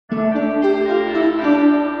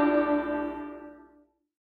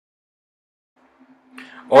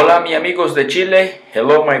Hola mi amigos de Chile,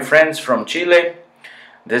 hello my friends from Chile.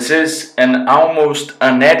 This is an almost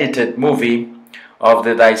unedited movie of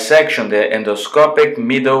the dissection, the endoscopic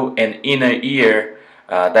middle and inner ear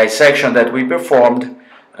dissection that we performed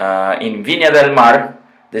in Viña del Mar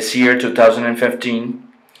this year 2015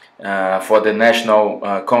 for the National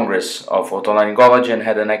Congress of Otolaryngology and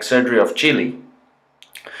Head and Neck Surgery of Chile.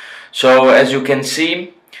 So as you can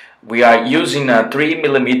see, we are using a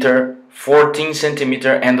 3mm 14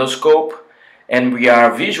 centimeter endoscope, and we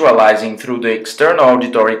are visualizing through the external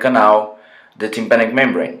auditory canal the tympanic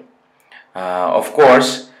membrane. Of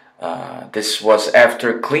course, this was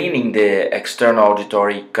after cleaning the external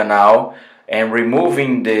auditory canal and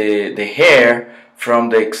removing the hair from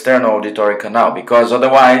the external auditory canal, because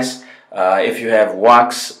otherwise if you have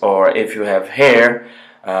wax or if you have hair,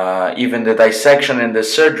 even the dissection and the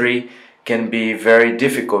surgery can be very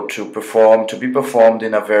difficult to be performed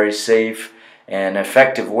in a very safe and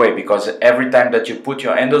effective way, because every time that you put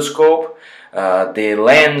your endoscope, the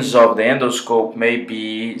lens of the endoscope may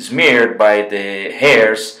be smeared by the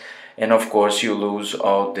hairs, and of course you lose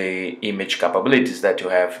all the image capabilities that you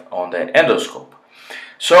have on the endoscope.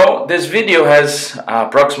 So this video has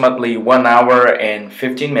approximately 1 hour and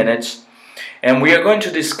 15 minutes, and we are going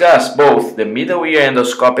to discuss both the middle ear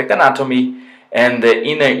endoscopic anatomy and the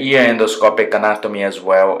inner ear endoscopic anatomy, as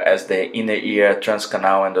well as the inner ear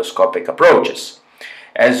transcanal endoscopic approaches.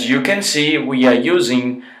 As you can see, we are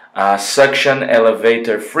using a suction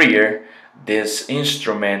elevator freer. This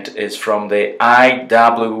instrument is from the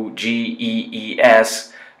IWGEES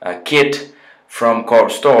kit from core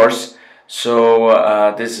stores.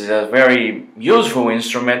 So this is a very useful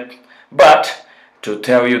instrument, but to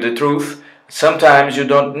tell you the truth, sometimes you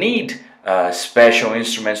don't need special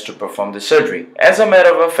instruments to perform the surgery. As a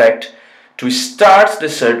matter of fact, to start the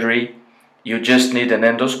surgery, you just need an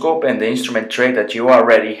endoscope and the instrument tray that you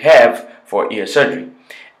already have for ear surgery.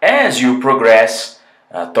 As you progress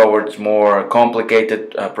towards more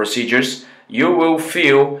complicated procedures, you will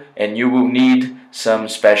feel and you will need some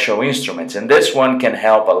special instruments, and this one can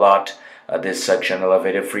help a lot, this suction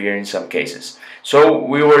elevator freer in some cases. So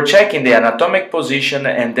we were checking the anatomic position,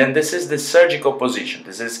 and then this is the surgical position.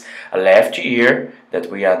 This is a left ear that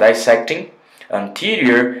we are dissecting.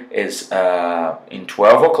 Anterior is in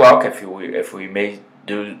 12 o'clock, if we may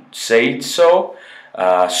say it so.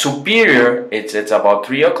 Superior, it's about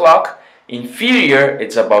 3 o'clock. Inferior,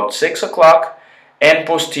 it's about 6 o'clock. And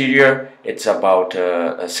posterior, it's about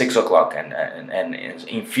 6 o'clock, and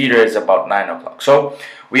inferior is about 9 o'clock. So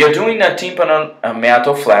we are doing a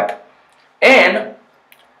tympanomeatal flap. And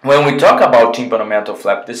when we talk about tympanomeatal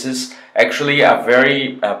flap, this is actually a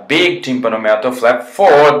very big tympanomeatal flap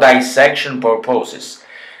for dissection purposes.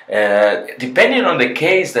 Depending on the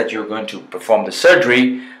case that you're going to perform the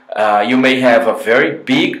surgery, you may have a very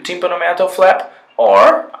big tympanomeatal flap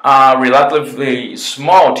or a relatively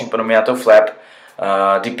small tympanomeatal flap,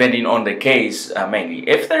 depending on the case mainly.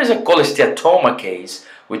 If there is a cholesteatoma case,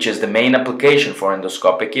 which is the main application for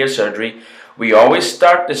endoscopic ear surgery, we always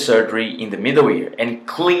start the surgery in the middle ear and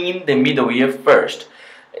clean the middle ear first.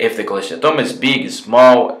 If the cholesteatoma is big,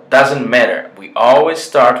 small, doesn't matter. We always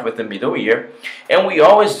start with the middle ear, and we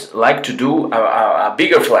always like to do a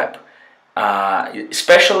bigger flap,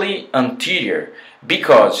 especially anterior,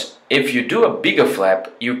 because if you do a bigger flap,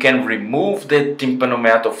 you can remove the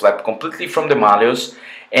tympanomeatal flap completely from the malleus,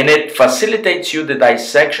 and it facilitates you the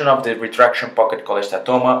dissection of the retraction pocket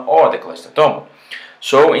cholesteatoma or the cholesteatoma.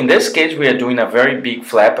 So in this case, we are doing a very big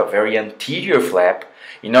flap, a very anterior flap,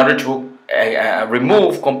 in order to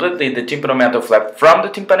remove completely the tympanomeatal flap from the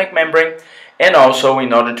tympanic membrane, and also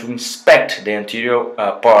in order to inspect the anterior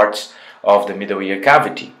parts of the middle ear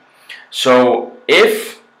cavity. So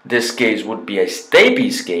if this case would be a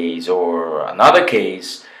stapes case or another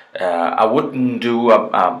case, I wouldn't do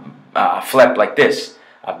a flap like this,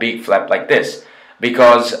 a big flap like this,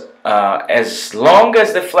 because as long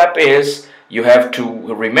as the flap is, you have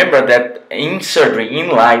to remember that in surgery, in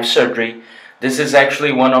live surgery, this is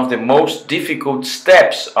actually one of the most difficult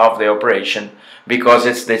steps of the operation, because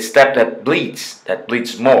it's the step that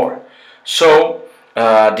bleeds more. So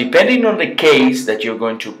depending on the case that you're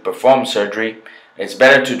going to perform surgery, it's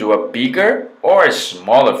better to do a bigger or a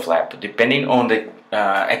smaller flap, depending on the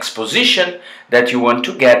exposition that you want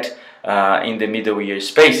to get in the middle ear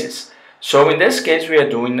spaces. So in this case, we are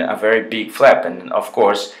doing a very big flap, and of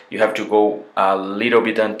course you have to go a little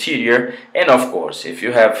bit anterior, and of course if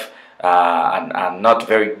you have a not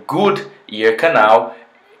very good ear canal,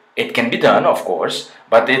 it can be done, of course,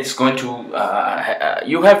 but it's going to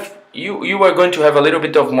you are going to have a little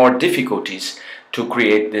bit of more difficulties to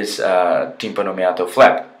create this tympanomeatal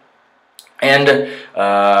flap. And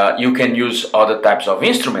you can use other types of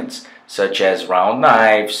instruments, such as round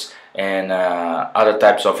knives and other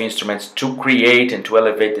types of instruments to create and to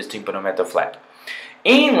elevate this tympanometal flap.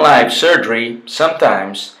 In live surgery,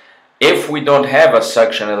 sometimes, if we don't have a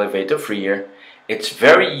suction elevator freer, it's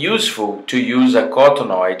very useful to use a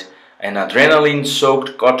cottonoid, an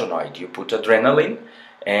adrenaline-soaked cottonoid. You put adrenaline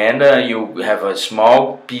and you have a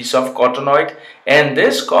small piece of cottonoid, and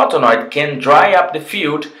this cottonoid can dry up the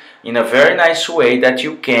field in a very nice way that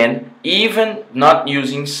you can, even not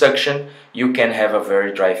using suction, you can have a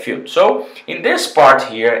very dry field. So in this part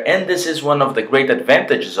here, and this is one of the great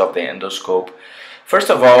advantages of the endoscope, first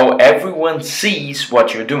of all, everyone sees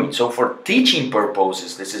what you're doing. So for teaching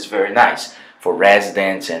purposes, this is very nice. For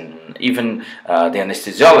residents and even the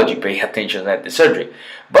anesthesiology pay attention at the surgery.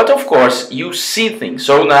 But of course, you see things.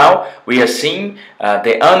 So now we are seeing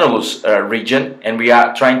the annulus region, and we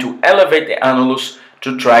are trying to elevate the annulus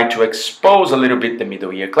to try to expose a little bit the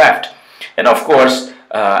middle ear cleft. And of course,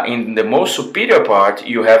 in the most superior part,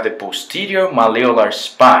 you have the posterior malleolar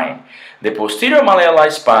spine. The posterior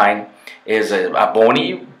malleolar spine is a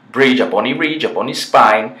bony bridge, a bony ridge, a bony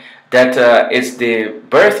spine that is the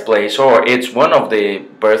birthplace, or it's one of the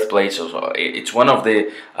birthplaces, or it's one of the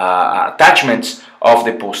attachments of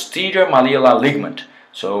the posterior malleolar ligament.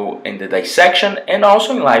 So in the dissection and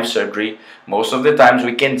also in live surgery, most of the times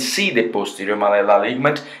we can see the posterior malleolar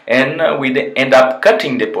ligament, and we end up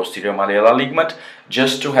cutting the posterior malleolar ligament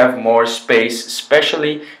just to have more space,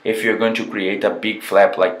 especially if you're going to create a big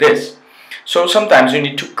flap like this. So sometimes you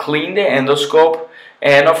need to clean the endoscope,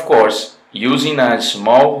 and of course, using a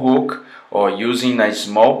small hook or using a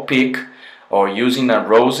small pick or using a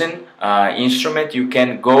rosin instrument, you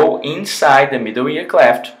can go inside the middle ear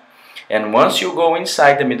cleft, and once you go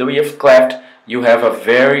inside the middle ear cleft, you have a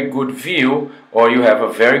very good view, or you have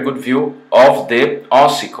a very good view of the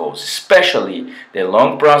ossicles, especially the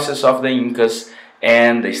long process of the incus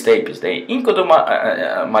and the stapes. The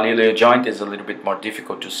incudo-malleolar joint is a little bit more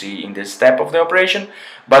difficult to see in this step of the operation,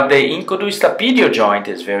 but the incudo-stapedial joint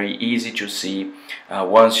is very easy to see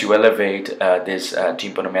once you elevate this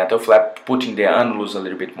tympanometal flap, putting the annulus a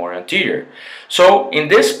little bit more anterior. So in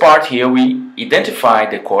this part here, we identify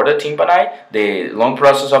the chorda tympani, the long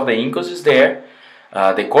process of the incus is there.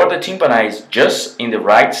 The chorda tympani is just in the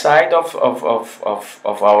right side of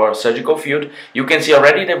our surgical field. You can see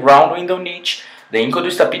already the round window niche. The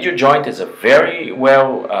incudo-stapedial joint is a very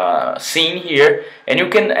well seen here, and you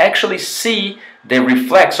can actually see the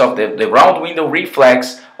reflex of the round window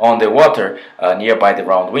reflex on the water nearby the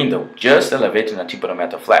round window, just elevating the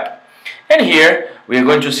tympanometal flap. And here we are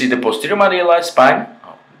going to see the posterior malleolar spine.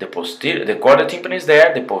 The chorda tympani is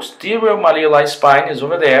there, the posterior malleolar spine is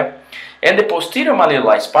over there, and the posterior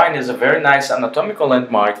malleolar spine is a very nice anatomical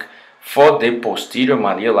landmark for the posterior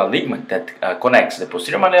malleolar ligament that connects the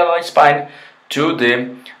posterior malleolar spine to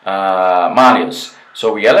the malleus.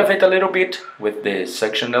 So we elevate a little bit with the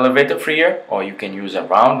suction elevator freer, or you can use a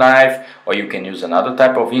round knife, or you can use another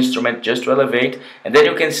type of instrument just to elevate, and then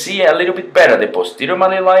you can see a little bit better the posterior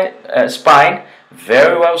malleolar spine,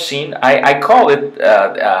 very well seen. I call it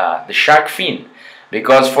the shark fin,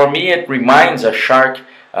 because for me it reminds a shark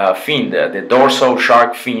fin, the dorsal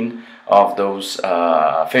shark fin of those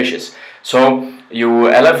fishes. So you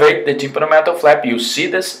elevate the tympanometal flap, you see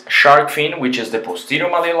this shark fin, which is the posterior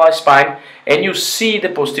malleolar spine, and you see the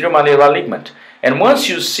posterior malleolar ligament. And once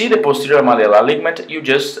you see the posterior malleolar ligament, you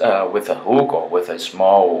just, with a hook or with a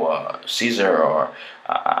small scissor or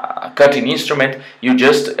cutting instrument, you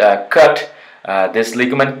just cut this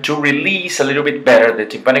ligament to release a little bit better the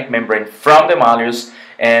tympanic membrane from the malleus,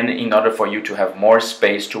 and in order for you to have more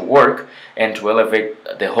space to work and to elevate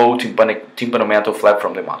the whole tympanometal flap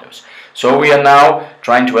from the malleus. So we are now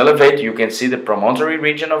trying to elevate. You can see the promontory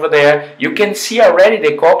region over there. You can see already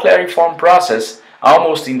the cochleariform process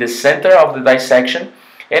almost in the center of the dissection.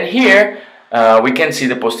 And here we can see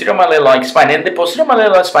the posterior malleolar spine. And the posterior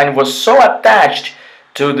malleolar spine was so attached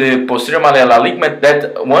to the posterior malleolar ligament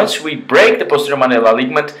that once we break the posterior malleolar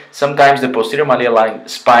ligament, sometimes the posterior malleolar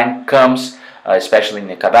spine comes, especially in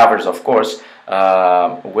the cadavers, of course,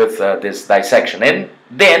 with this dissection. And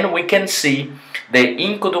then we can see the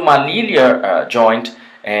incudo-malleolar joint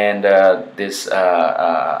and this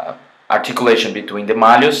articulation between the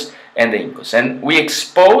malleus and the incus. And we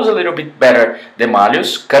expose a little bit better the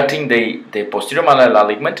malleus, cutting the posterior malleolar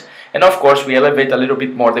ligament, and of course we elevate a little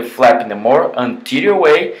bit more the flap in a more anterior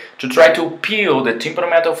way to try to peel the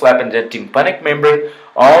tympanometal flap and the tympanic membrane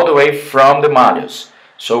all the way from the malleus.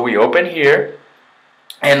 So we open here,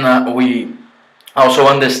 and we also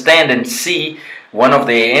understand and see one of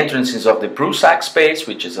the entrances of the Prusac space,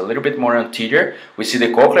 which is a little bit more anterior. We see the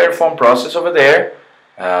cochleariform process over there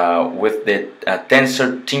with the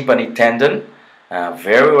tensor tympani tendon,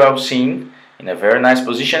 very well seen in a very nice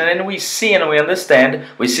position. And we see and we understand,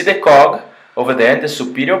 we see the cog over there in the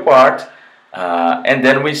superior part, and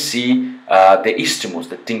then we see the isthmus,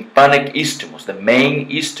 the tympanic isthmus, the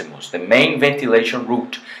main ventilation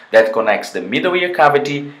route that connects the middle ear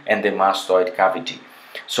cavity and the mastoid cavity.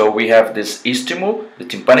 So we have this isthmus, the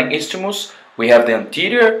tympanic isthmus. We have the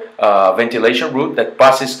anterior ventilation route that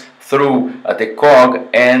passes through the cog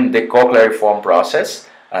and the cochleariform process.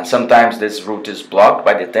 And sometimes this route is blocked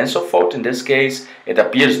by the tensor fold. In this case, it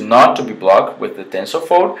appears not to be blocked with the tensor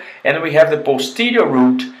fold. And we have the posterior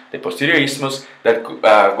route, the posterior isthmus, that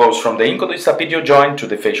goes from the incudostapedial joint to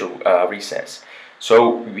the facial recess.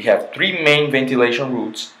 So we have three main ventilation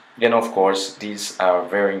routes. And of course, these are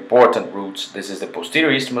very important routes. This is the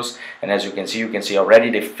posterior isthmus, and as you can see already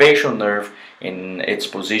the facial nerve in its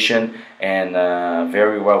position, and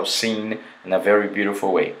very well seen in a very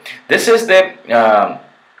beautiful way. This is the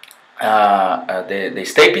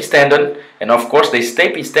stapes tendon, and of course the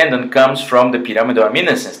stapes tendon comes from the pyramidal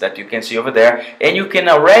eminence that you can see over there, and you can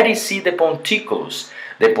already see the ponticulus.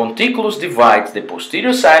 The ponticulus divides the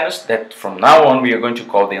posterior sinus, that from now on we are going to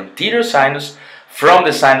call the anterior sinus, from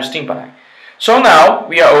the sinus tympani. So now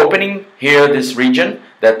we are opening here this region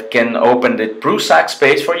that can open the Prusac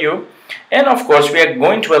space for you, and of course we are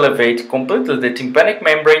going to elevate completely the tympanic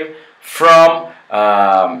membrane from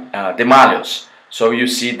the malleus. So you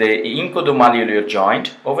see the incudomalleolar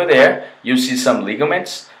joint over there. You see some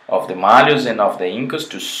ligaments of the malleus and of the incus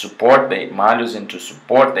to support the malleus and to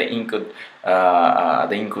support the incus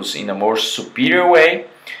in a more superior way.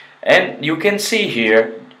 And you can see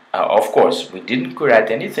here, of course, we didn't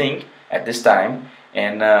curate anything at this time,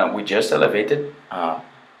 and we just elevated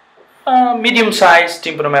medium-sized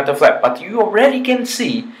tympanomeatal flap. But you already can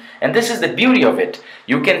see, and this is the beauty of it,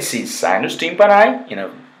 you can see sinus tympani in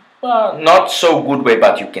a not so good way,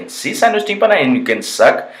 but you can see sinus tympani and you can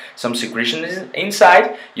suck some secretion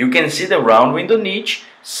inside. You can see the round window niche,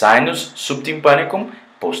 sinus subtympanicum,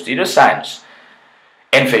 posterior sinus,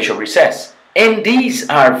 and facial recess. And these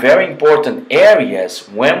are very important areas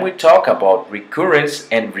when we talk about recurrence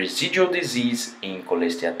and residual disease in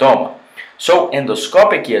cholesteatoma. So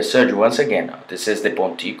endoscopic ear surgery, once again, this is the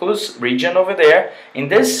ponticulus region over there. In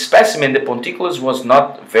this specimen, the ponticulus was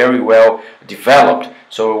not very well developed,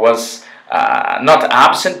 so it was not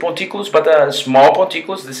absent ponticulus, but a small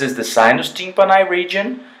ponticulus. This is the sinus tympani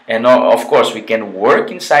region, and of course we can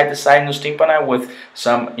work inside the sinus tympani with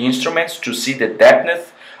some instruments to see the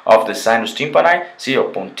depth of the sinus tympani. See your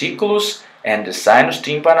ponticulus and the sinus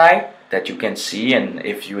tympani that you can see, and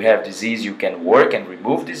if you have disease you can work and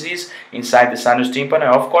remove disease inside the sinus tympani.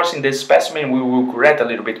 Of course in this specimen we will correct a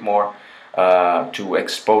little bit more to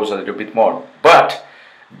expose a little bit more, but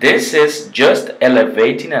this is just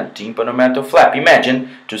elevating a tympanomeatal flap. Imagine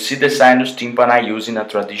to see the sinus tympani using a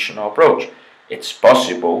traditional approach. It's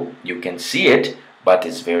possible, you can see it, but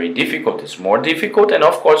it's very difficult, it's more difficult, and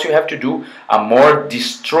of course you have to do a more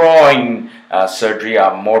destroying surgery,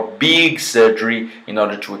 a more big surgery in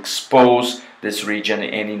order to expose this region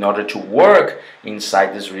and in order to work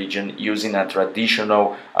inside this region using a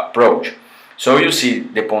traditional approach. So you see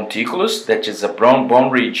the ponticulus, that is a brown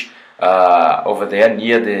bone ridge over there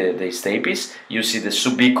near the stapes. You see the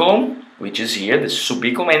subiculum, which is here, the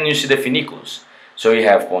subiculum, and you see the funiculus. So you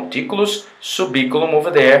have ponticulus, subiculum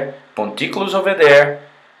over there, ponticulus over there,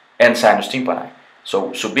 and sinus tympani.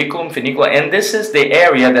 So subiculum, funiculum, and this is the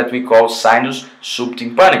area that we call sinus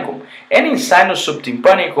subtympanicum. And in sinus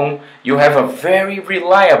subtympanicum, you have a very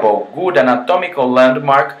reliable, good anatomical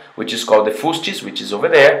landmark, which is called the fustis, which is over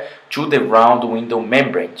there, to the round window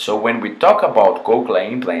membrane. So when we talk about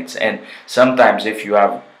cochlear implants, and sometimes if you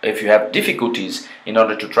have difficulties in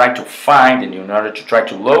order to try to find and in order to try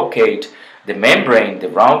to locate the membrane, the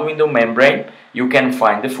round window membrane, you can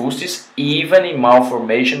find the fustis. Even in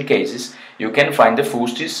malformation cases, you can find the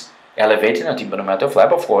fustis elevating a tympanomeatal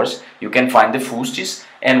flap, of course. You can find the fustis,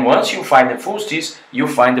 and once you find the fustis, you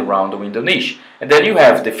find the round window niche. And then you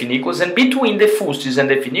have the funiculus, and between the fustis and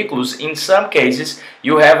the funiculus, in some cases,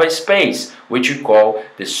 you have a space, which you call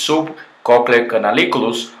the subcochlear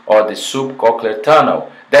canaliculus or the subcochlear tunnel,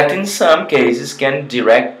 that in some cases can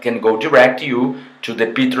go direct you to the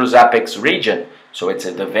petrous apex region. So it's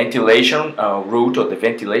the ventilation route or the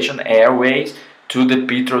ventilation airways to the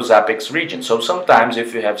petrous apex region. So sometimes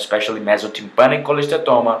if you have especially mesotympanic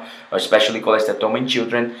cholesteatoma or especially cholesteatoma in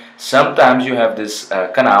children, sometimes you have this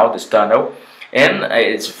canal, this tunnel, And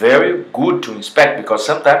it's very good to inspect, because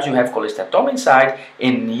sometimes you have cholesteatoma inside,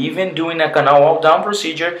 and even doing a canal wall down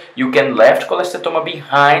procedure, you can left cholesteatoma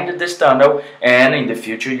behind this tunnel, and in the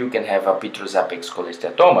future you can have a petrous apex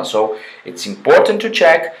cholesteatoma. So it's important to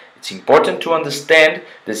check. It's important to understand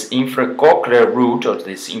this infracochlear route, or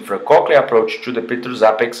this infracochlear approach to the petrous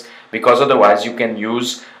apex, because otherwise you can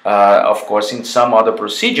use, of course, in some other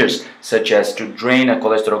procedures, such as to drain a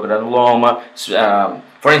cholesterol granuloma.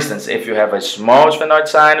 For instance, if you have a small sphenoid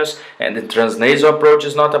sinus and the transnasal approach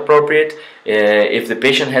is not appropriate, if the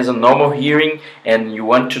patient has a normal hearing and you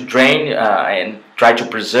want to drain and try to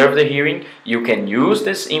preserve the hearing, you can use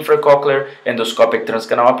this infracochlear endoscopic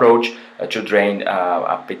transcanal approach to drain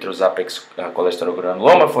a petrous apex cholesterol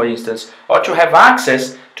granuloma, for instance, or to have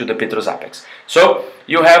access to the petrous apex. So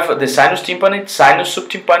you have the sinus tympanic, sinus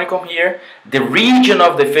subtympanicum here, the region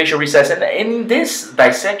of the facial recess, and in this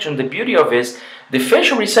dissection, the beauty of it is the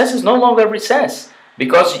facial recess is no longer recess,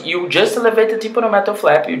 because you just elevate the tympanometal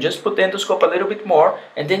flap, you just put the endoscope a little bit more,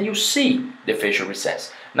 and then you see the facial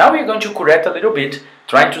recess. Now we're going to curette a little bit,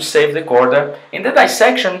 trying to save the chorda. In the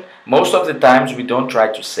dissection, most of the times we don't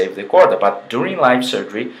try to save the chorda, but during live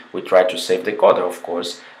surgery, we try to save the chorda, of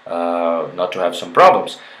course, not to have some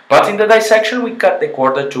problems. But in the dissection, we cut the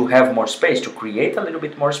chorda to have more space, to create a little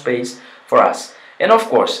bit more space for us. And of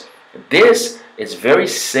course, this is very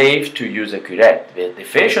safe to use a curette. The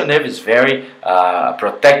facial nerve is very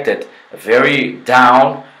protected, very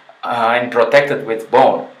down and protected with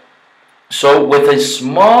bone. So with a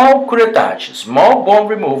small curettage, small bone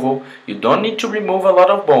removal, you don't need to remove a lot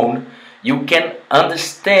of bone, you can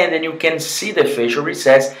understand and you can see the facial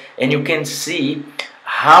recess, and you can see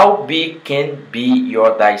how big can be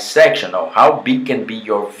your dissection, or how big can be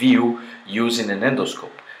your view using an endoscope.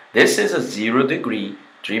 This is a 0 degree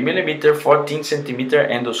 3 mm 14 cm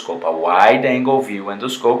endoscope, a wide angle view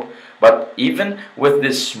endoscope, but even with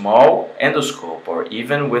this small endoscope, or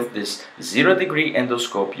even with this 0 degree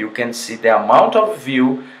endoscope, you can see the amount of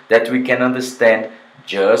view that we can understand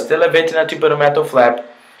just elevating a tympanometal flap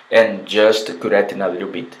and just curetting a little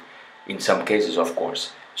bit, in some cases, of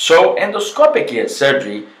course. So endoscopic ear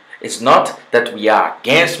surgery is not that we are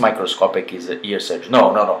against microscopic ear surgery.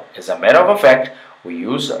 No. As a matter of fact, we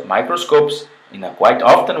use microscopes in a quite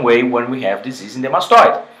often way when we have disease in the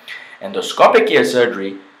mastoid. Endoscopic ear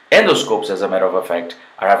surgery, endoscopes, as a matter of fact,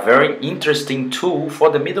 are a very interesting tool for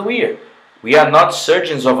the middle ear. We are not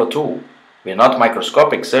surgeons of a tool. We are not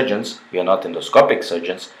microscopic surgeons. We are not endoscopic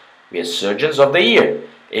surgeons. We are surgeons of the ear.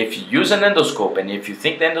 If you use an endoscope, and if you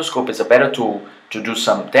think the endoscope is a better tool to do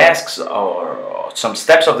some tasks or some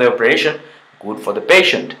steps of the operation, good for the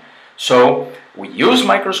patient. So we use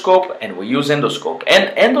microscope and we use endoscope.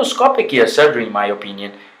 And endoscopic ear surgery, in my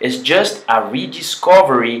opinion, is just a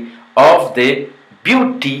rediscovery of the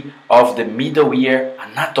beauty of the middle ear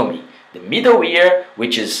anatomy. The middle ear,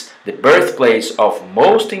 which is the birthplace of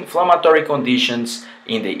most inflammatory conditions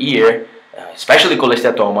in the ear, especially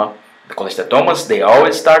cholesteatoma. The cholesteatomas, they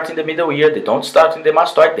always start in the middle ear, they don't start in the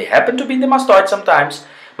mastoid. They happen to be in the mastoid sometimes,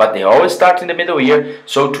 but they always start in the middle ear.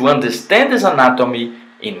 So to understand this anatomy,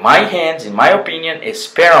 in my hands, in my opinion, is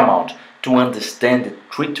paramount to understand the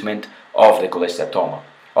treatment of the cholesteatoma.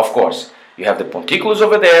 Of course, you have the ponticulus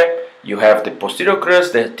over there, you have the posterior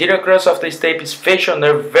crus, the anterior crus of the stapes, facial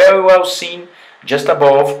nerve very well seen just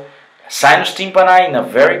above, sinus tympani in a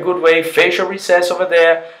very good way, facial recess over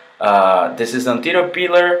there, this is the anterior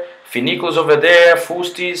pillar, funiculus over there,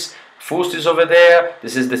 fustis over there,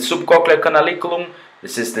 this is the subcochlear canaliculum,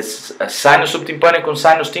 this is the sinus subtympanicum,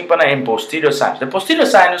 sinus tympani, and posterior sinus. The posterior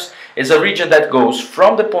sinus is a region that goes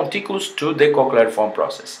from the ponticulus to the cochleariform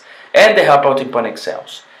process, and the hypotympanic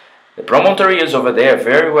cells. The promontory is over there,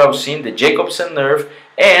 very well seen, the Jacobson nerve,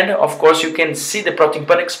 and of course you can see the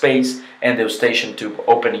protympanic space and the eustachian tube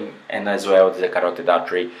opening, and as well the carotid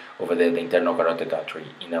artery over there, the internal carotid artery,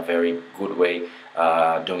 in a very good way,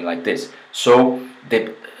 doing like this. So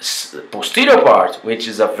the posterior part, which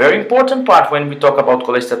is a very important part when we talk about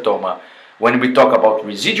cholesteatoma, when we talk about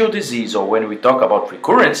residual disease, or when we talk about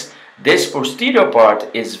recurrence, this posterior part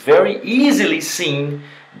is very easily seen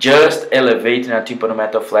just elevating a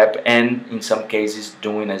tympanometal flap, and in some cases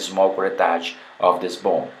doing a small curettage of this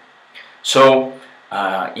bone. So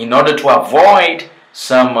in order to avoid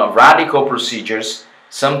some radical procedures,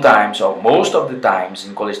 sometimes or most of the times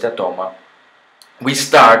in cholesteatoma, we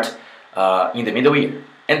start in the middle ear,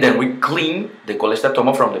 and then we clean the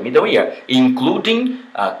cholesteatoma from the middle ear, including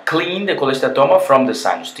clean the cholesteatoma from the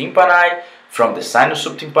sinus tympani, from the sinus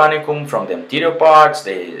subtympanicum, from the anterior parts,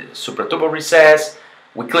 the supratubar recess.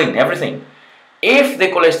 We clean everything. If the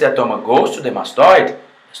cholesteatoma goes to the mastoid,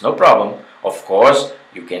 there's no problem. Of course,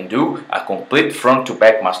 You can do a complete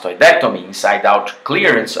front-to-back mastoidectomy, inside-out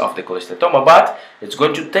clearance of the cholesteatoma, but it's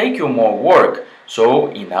going to take you more work.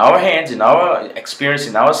 So in our hands, in our experience,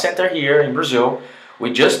 in our center here in Brazil,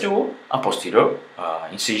 we just do a posterior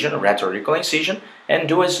incision, a retroauricular incision, and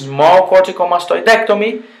do a small cortical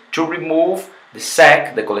mastoidectomy to remove the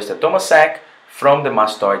sac, the cholesteatoma sac, from the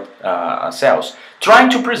mastoid cells, trying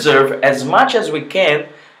to preserve as much as we can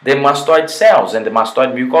the mastoid cells and the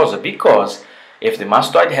mastoid mucosa, because if the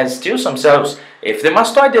mastoid has still some cells, if the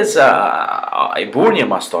mastoid is a Burnian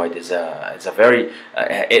mastoid, is a very,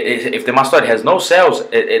 if the mastoid has no cells,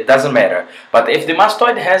 it doesn't matter. But if the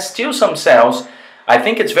mastoid has still some cells, I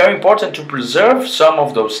think it's very important to preserve some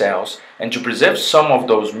of those cells and to preserve some of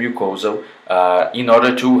those mucosa in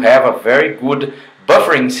order to have a very good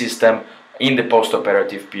buffering system in the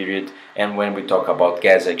post-operative period, and when we talk about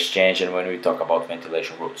gas exchange and when we talk about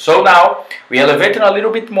ventilation routes. So now we elevated a little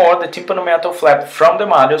bit more the tympanomeatal flap from the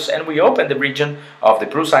malleus, and we open the region of the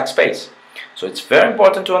Prusac space. So it's very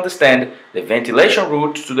important to understand the ventilation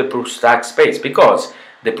route to the Prusac space, because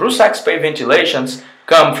the Prusac space ventilations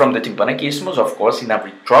come from the tympanic isthmus, of course, in a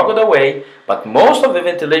retrograde way, but most of the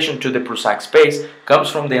ventilation to the Prusac space comes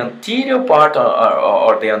from the anterior part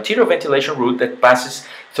or the anterior ventilation route that passes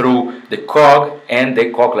through the cog and the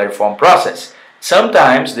cochlariform process.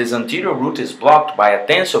 Sometimes this anterior route is blocked by a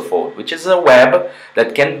tensor fold, which is a web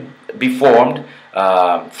that can be formed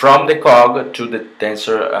from the cog to the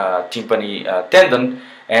tensor tympani tendon,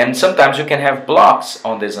 and sometimes you can have blocks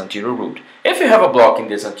on this anterior route. If you have a block in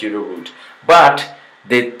this anterior route, but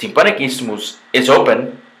the tympanic isthmus is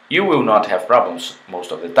open, you will not have problems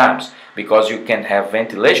most of the times, because you can have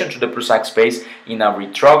ventilation to the Prusac space in a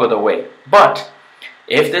retrograde way. But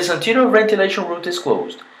if this anterior ventilation route is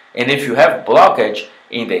closed, and if you have blockage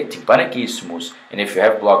in the tympanic isthmus, and if you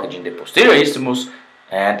have blockage in the posterior isthmus,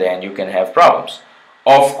 and then you can have problems.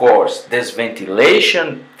 Of course, this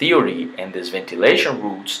ventilation theory and these ventilation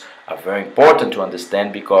routes are very important to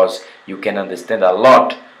understand, because you can understand a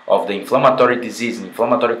lot of the inflammatory disease and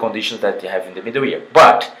inflammatory conditions that you have in the middle ear.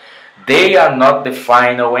 But they are not the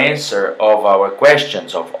final answer of our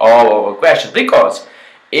questions, of all our questions, because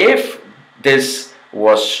if this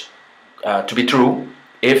was to be true,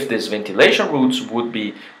 if these ventilation routes would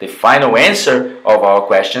be the final answer of our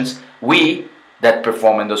questions, we that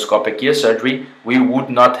perform endoscopic ear surgery, we would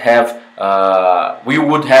have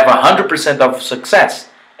 100% of success,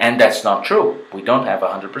 and that's not true. We don't have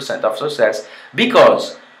 100% of success,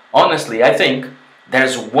 because honestly, I think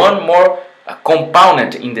there's one more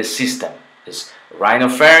component in the system. It's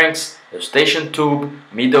rhinopharynx, eustachian tube,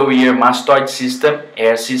 middle ear, mastoid system,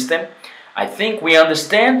 air system. I think we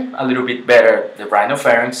understand a little bit better the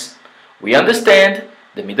rhinopharynx, we understand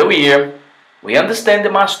the middle ear, we understand the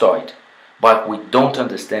mastoid, but we don't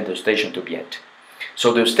understand the eustachian tube yet.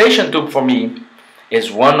 So the eustachian tube for me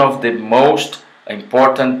is one of the most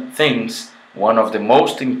important things, one of the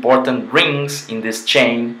most important rings in this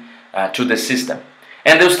chain to the system.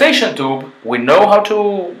 And the eustachian tube, we know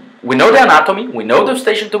the anatomy, we know the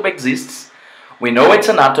eustachian tube exists, we know its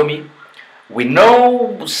anatomy, we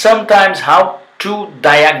know sometimes how to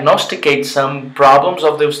diagnosticate some problems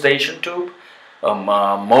of the eustachian tube,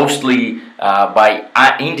 mostly by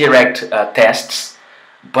indirect tests,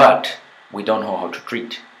 but we don't know how to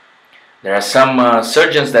treat. There are some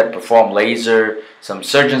surgeons that perform laser, some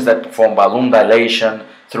surgeons that perform balloon dilation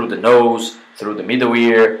through the nose, through the middle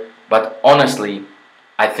ear, but honestly,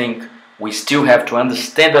 I think we still have to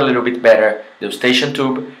understand a little bit better the eustachian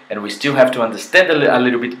tube, and we still have to understand a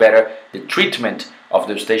little bit better the treatment of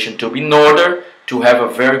the eustachian tube in order to have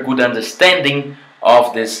a very good understanding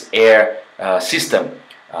of this air system.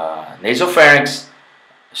 Nasopharynx,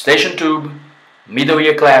 eustachian tube, middle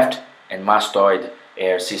ear cleft, and mastoid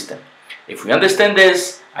air system. If we understand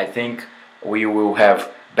this, I think we will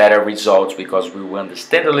have better results, because we will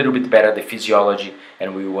understand a little bit better the physiology,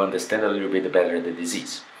 and we will understand a little bit better the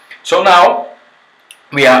disease. So now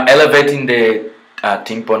we are elevating the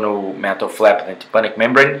tympanomeatal flap and tympanic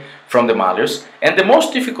membrane from the malleus, and the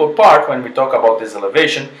most difficult part when we talk about this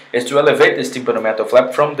elevation is to elevate this tympanomeatal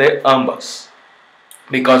flap from the umbus,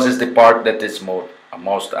 because it's the part that is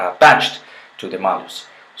most attached to the malleus.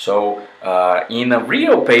 So in a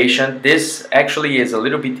real patient, this actually is a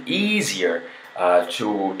little bit easier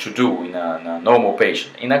to do in a normal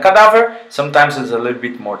patient. In a cadaver, sometimes it's a little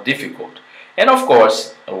bit more difficult. And of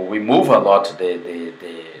course, we move a lot the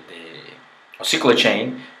ossicular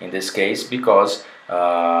chain in this case, because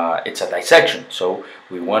it's a dissection. So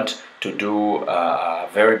we want to do a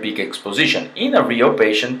very big exposition. In a real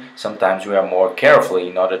patient, sometimes we are more careful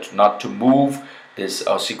in order not to move this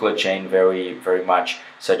ossicular chain very much,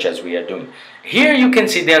 such as we are doing. Here you can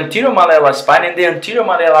see the anterior malleolar spine and the anterior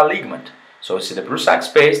malleolar ligament. So you see the Broussard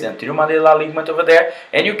space, the anterior malleolar ligament over there,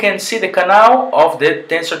 and you can see the canal of the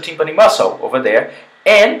tensor tympani muscle over there,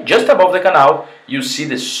 and just above the canal you see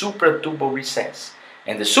the supratubal recess.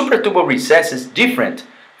 And the supratubal recess is different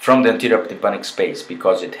from the anterior tympanic space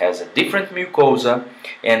because it has a different mucosa,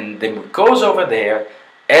 and the mucosa over there,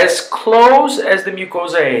 as close as the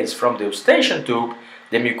mucosa is from the eustachian tube,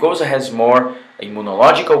 the mucosa has more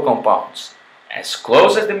immunological compounds. As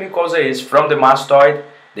close as the mucosa is from the mastoid,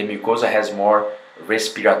 the mucosa has more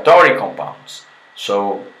respiratory compounds.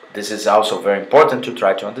 So this is also very important to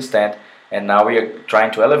try to understand. And now we are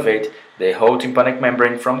trying to elevate the whole tympanic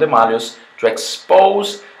membrane from the malleus to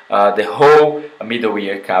expose the whole middle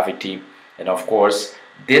ear cavity. And of course,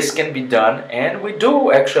 this can be done, and we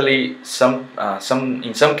do actually in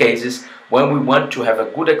some cases when we want to have a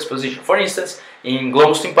good exposition. For instance, in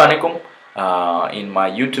glomus tympanicum, in my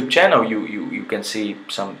YouTube channel, you can see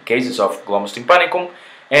some cases of glomus tympanicum,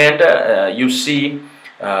 and you see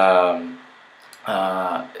that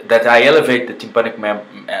I elevate the tympanic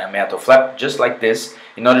meatal flap just like this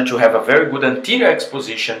in order to have a very good anterior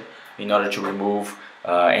exposition, in order to remove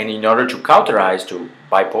and in order to cauterize, to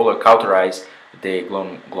bipolar cauterize the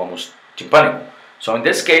glomus tympanicum. So in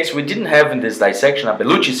this case, we didn't have in this dissection a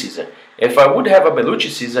Bellucci scissor. If I would have a Bellucci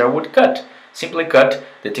scissor, I would simply cut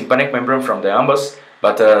the tympanic membrane from the ambus,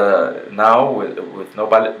 but now with no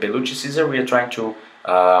Bellucci scissor, we are trying to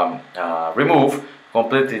remove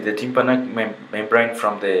completely the tympanic membrane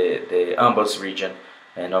from the ambus region,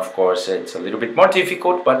 and of course it's a little bit more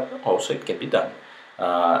difficult, but also it can be done.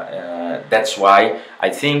 That's why I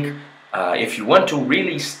think if you want to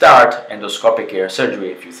really start endoscopic ear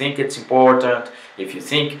surgery, if you think it's important, if you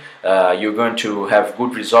think you're going to have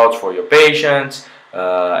good results for your patients,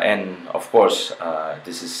 and of course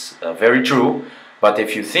this is very true, but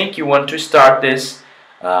if you think you want to start this,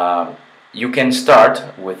 you can start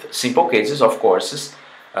with simple cases, of course,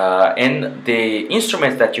 and the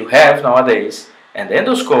instruments that you have nowadays and the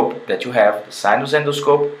endoscope that you have, the sinus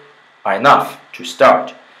endoscope, are enough to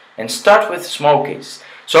start. And start with small cases.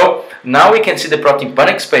 So now we can see the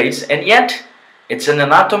protympanic space, and yet it's an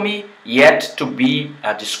anatomy yet to be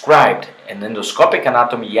described, an endoscopic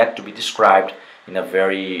anatomy yet to be described in a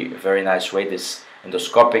very nice way. This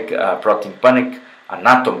endoscopic protympanic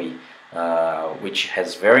anatomy, which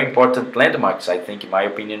has very important landmarks, I think, in my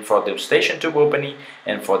opinion, for the eustachian tube opening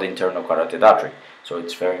and for the internal carotid artery. So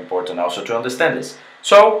it's very important also to understand this.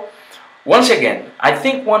 So once again, I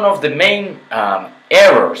think one of the main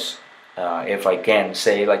errors, if I can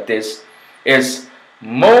say like this, is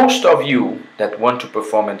most of you that want to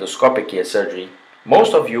perform endoscopic ear surgery,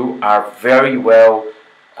 most of you are very well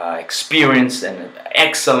experienced and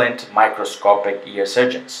excellent microscopic ear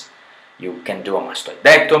surgeons. You can do a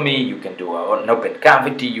mastoidectomy, you can do an open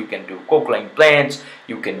cavity, you can do cochlear implants,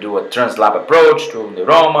 you can do a translab approach to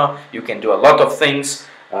neuroma, you can do a lot of things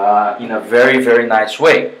in a very nice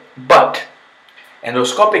way. But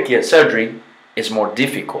endoscopic ear surgery is more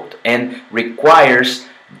difficult and requires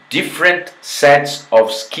different sets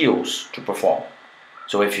of skills to perform.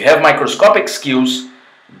 So if you have microscopic skills,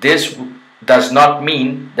 this does not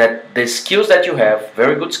mean that the skills that you have,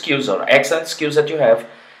 very good skills or excellent skills that you have,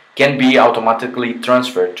 can be automatically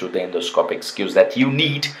transferred to the endoscopic skills that you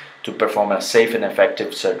need to perform a safe and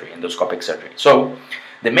effective surgery, endoscopic surgery. So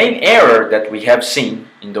the main error that we have seen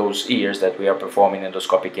in those years that we are performing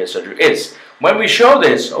endoscopic ear surgery is when we show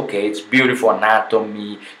this, okay, it's beautiful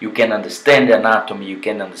anatomy, you can understand the anatomy, you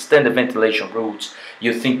can understand the ventilation routes,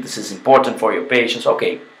 you think this is important for your patients,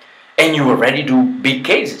 okay, and you already do big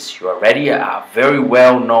cases, you are already a very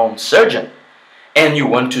well-known surgeon, and you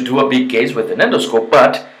want to do a big case with an endoscope,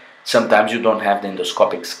 but sometimes you don't have the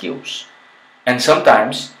endoscopic skills. And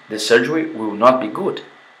sometimes the surgery will not be good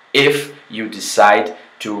if you decide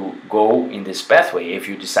to go in this pathway, if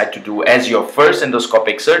you decide to do as your first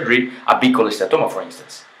endoscopic surgery a big cholesteatoma, for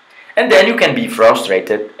instance. And then you can be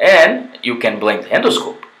frustrated and you can blame the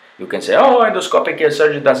endoscope. You can say, oh, endoscopic ear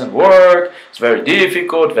surgery doesn't work, it's very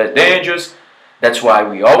difficult, very dangerous. That's why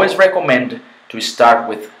we always recommend to start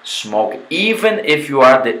with small. Even if you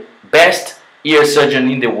are the best ear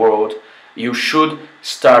surgeon in the world, you should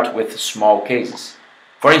start with small cases.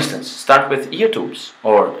 For instance, start with ear tubes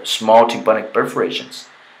or small tympanic perforations.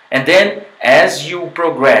 And then as you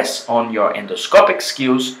progress on your endoscopic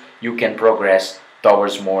skills, you can progress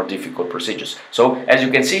towards more difficult procedures. So as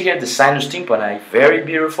you can see here, the sinus tympani, very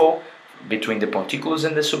beautiful, between the ponticulus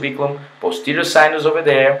and the subiculum, posterior sinus over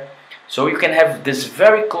there. So you can have this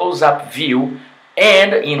very close-up view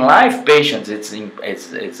And in live patients,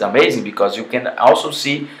 it's amazing because you can also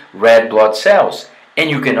see red blood cells, and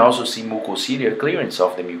you can also see mucociliary clearance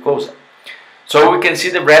of the mucosa. So we can see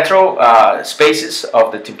the retro spaces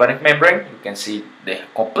of the tympanic membrane. You can see the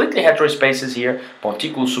completely hetero spaces here,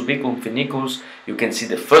 ponticulus, subiculum, funiculus. You can see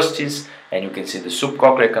the fustes, and you can see the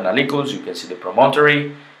subcochlear canalicus. You can see the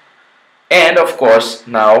promontory. And of course,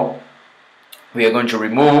 now we are going to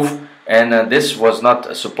remove, and this was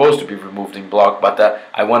not supposed to be removed in block, but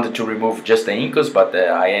I wanted to remove just the incus, but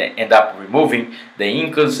I end up removing the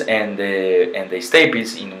incus and the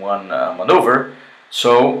stapes in one maneuver.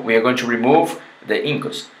 So we are going to remove the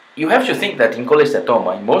incus. You have to think that in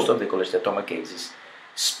cholesteatoma, in most of the cholesteatoma cases,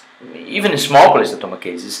 even in small cholesteatoma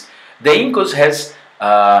cases, the incus has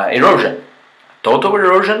erosion, total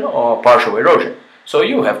erosion or partial erosion. So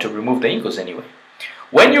you have to remove the incus anyway.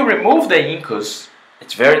 When you remove the incus,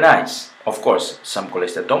 it's very nice. Of course, some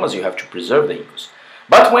cholesteatomas you have to preserve the incus.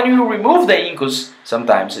 But when you remove the incus,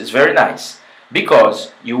 sometimes it's very nice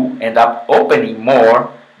because you end up opening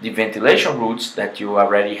more the ventilation routes that you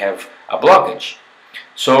already have a blockage.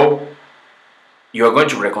 So you are going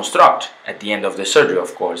to reconstruct at the end of the surgery,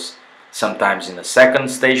 of course, sometimes in a second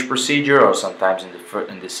stage procedure or sometimes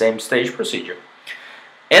in the same stage procedure.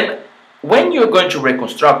 And when you're going to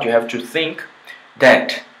reconstruct, you have to think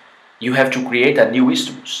that you have to create a new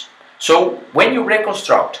isthmus. So when you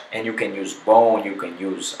reconstruct, and you can use bone, you can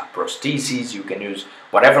use a prosthesis, you can use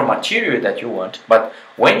whatever material that you want, but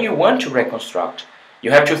when you want to reconstruct, you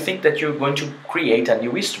have to think that you're going to create a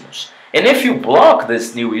new isthmus. And if you block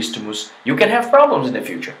this new isthmus, you can have problems in the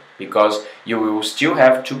future because you will still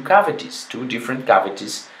have two different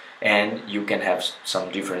cavities, and you can have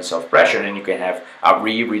some difference of pressure, and you can have a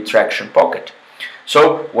retraction pocket.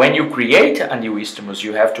 So when you create a new isthmus,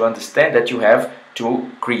 you have to understand that you have to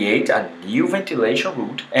create a new ventilation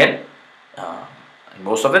route, and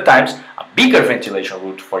most of the times a bigger ventilation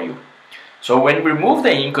route for you. So when you remove the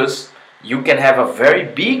incus, you can have a very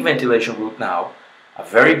big ventilation route now, a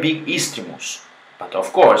very big isthmus. But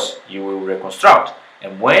of course, you will reconstruct.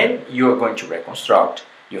 And when you are going to reconstruct,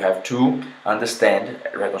 you have to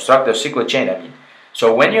reconstruct the ossicular chain, I mean.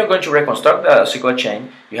 So when you're going to reconstruct the ossicular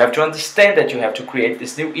chain, you have to understand that you have to create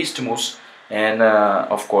this new isthmus, and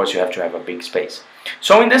of course you have to have a big space.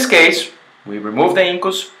 So in this case, we remove the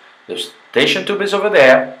incus, the eustachian tube is over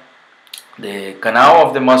there, the canal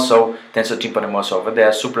of the muscle, tensotympanic muscle over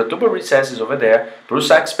there, supratuber recess is over there,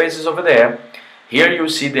 Prusac space is over there. Here you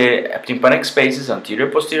see the epitympanic spaces, anterior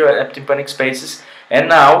posterior epitympanic spaces, and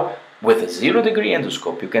now with a 0-degree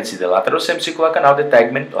endoscope, you can see the lateral semicircular canal, the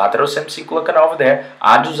tegmen, lateral semicircular canal over there,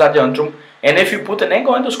 adus ad antrum, and if you put an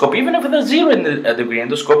angle endoscope, even with a 0-degree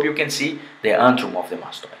endoscope, you can see the antrum of the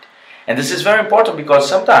mastoid. And this is very important because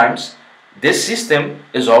sometimes this system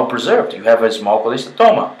is all preserved. You have a small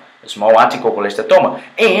cholesteatoma, a small aticocholestatoma,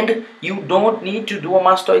 and you don't need to do a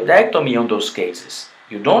mastoidectomy on those cases.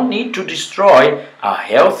 You don't need to destroy a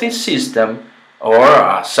healthy system or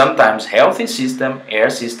a sometimes healthy system, air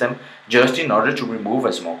system, just in order to remove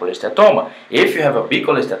a small cholesteatoma. If you have a big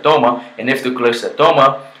cholesteatoma, and if the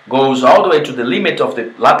cholesteatoma goes all the way to the limit of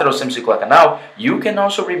the lateral semicircular canal, you can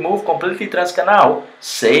also remove completely transcanal,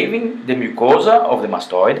 saving the mucosa of the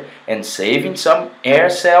mastoid and saving some air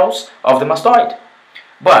cells of the mastoid.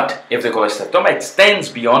 But if the cholesteatoma extends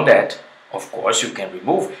beyond that, of course you can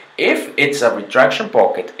remove. If it's a retraction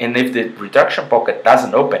pocket, and if the retraction pocket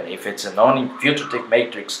doesn't open, if it's a non-infiltrative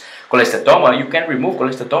matrix cholesteatoma, you can remove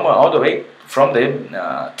cholesteatoma all the way from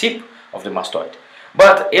the tip of the mastoid.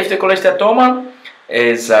 But if the cholesteatoma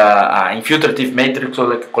is an infiltrative matrix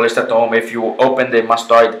cholesteatoma, if you open the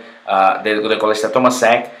mastoid, the cholesteatoma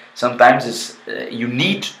sac, sometimes you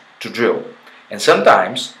need to drill. And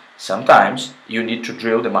sometimes you need to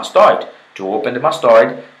drill the mastoid, to open the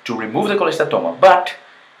mastoid, to remove the cholesteatoma. But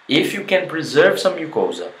if you can preserve some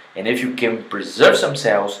mucosa, and if you can preserve some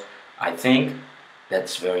cells, I think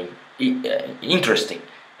that's very interesting.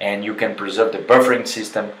 And you can preserve the buffering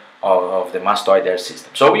system of the mastoid air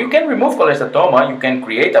system. So you can remove cholesteatoma, you can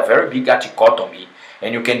create a very big aticotomy,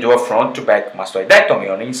 and you can do a front-to-back mastoidectomy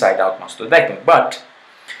or an inside-out mastoidectomy. But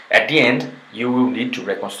at the end, you will need to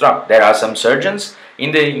reconstruct. There are some surgeons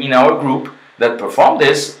in our group that perform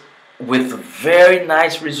this with very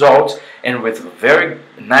nice results and with very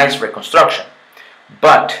nice reconstruction.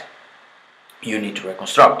 But you need to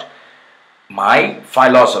reconstruct. My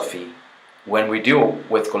philosophy when we deal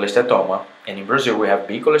with cholesteatoma, and in Brazil we have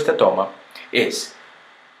big cholesteatoma, is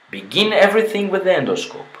begin everything with the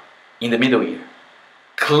endoscope in the middle ear,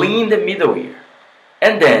 clean the middle ear,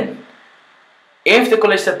 and then if the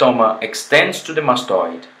cholesteatoma extends to the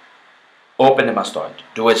mastoid, open the mastoid.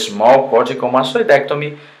 Do a small cortical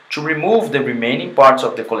mastoidectomy to remove the remaining parts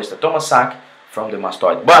of the cholesteatoma sac from the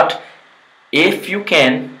mastoid. But if you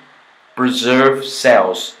can, preserve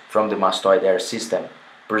cells from the mastoid air system,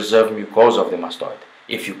 preserve mucosa of the mastoid.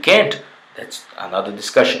 If you can't, that's another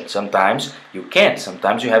discussion. Sometimes you can't,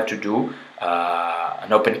 sometimes you have to do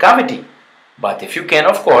an open cavity. But if you can,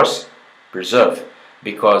 of course, preserve,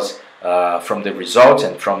 because from the results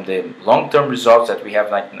and from the long-term results that we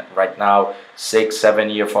have right now,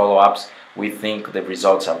 6-7 year follow-ups, we think the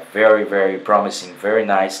results are very, very promising, very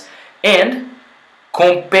nice, and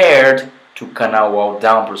compared to canal wall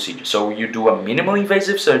down procedure. So you do a minimal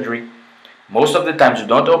invasive surgery. Most of the times you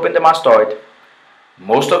don't open the mastoid.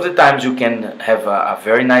 Most of the times you can have a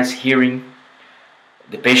very nice hearing.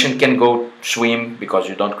 The patient can go swim because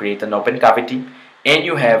you don't create an open cavity. And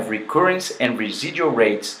you have recurrence and residual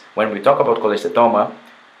rates, when we talk about cholesteatoma,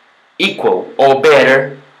 equal or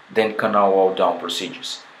better than canal wall down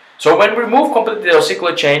procedures. So when we remove completely the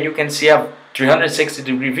ossicular chain, you can see a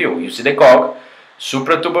 360-degree view. You see the cog,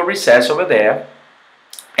 supratuber recess over there,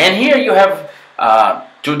 and here you have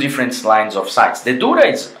two different lines of sights. The dura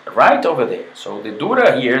is right over there. So the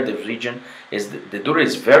dura here, the region is the dura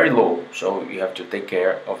is very low. So you have to take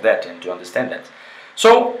care of that and to understand that.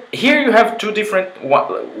 So here you have two different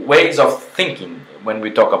ways of thinking when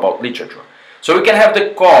we talk about literature. So we can have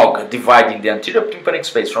the cog dividing the anterior tympanic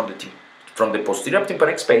space from the posterior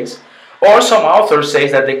tympanic space, or some authors say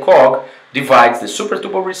that the cog divides the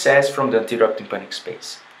supratuber recess from the anterior tympanic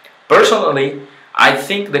space. Personally, I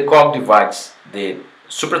think the cog divides the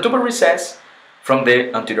supratuber recess from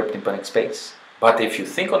the anterior tympanic space. But if you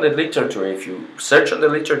think on the literature, if you search on the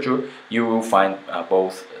literature, you will find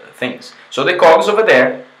both things. So the cog is over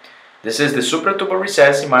there. This is the supratuber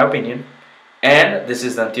recess, in my opinion, and this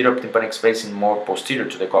is the anterior tympanic space in more posterior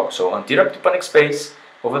to the cog. So anterior tympanic space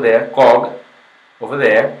over there, cog over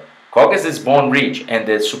there. Cog is this bone ridge and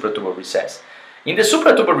the supratuber recess. In the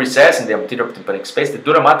supratuber recess, in the anterior tympanic space, the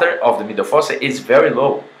dura mater of the middle fossa is very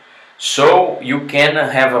low. So you can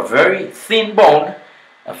have a very thin bone,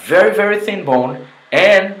 a very, very thin bone,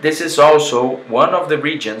 and this is also one of the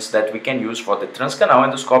regions that we can use for the transcanal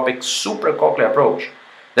endoscopic supracochlear approach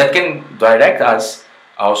that can direct us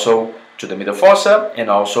also to the middle fossa and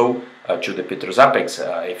also to the petrous apex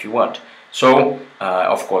if you want. So,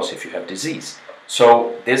 of course, if you have disease.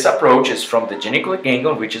 So this approach is from the geniculate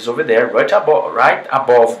ganglion, which is over there, right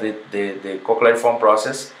above the cochleariform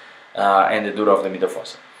process and the dura of the middle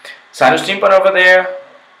fossa. Sinus tympan over there,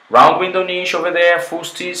 round window niche over there,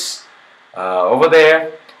 fustes over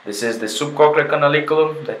there. This is the subcochlear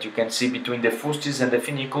canaliculum that you can see between the fustes and the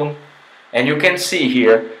funiculum. And you can see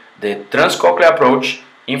here the transcochlear approach,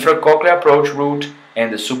 infracochlear approach route,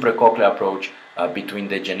 and the supracochlear approach between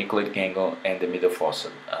the geniculate ganglion and the middle fossa,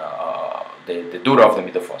 the dura of the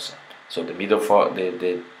middle fossa. So the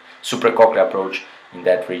supracochlear approach in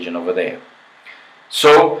that region over there.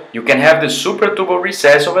 So you can have the supratuber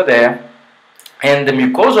recess over there, and the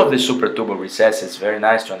mucosa of the supratuber recess is very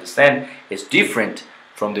nice to understand. It's different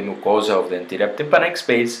from the mucosa of the anterior tympanic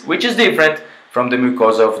space, which is different from the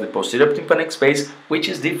mucosa of the posterior tympanic space, which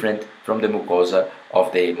is different from the mucosa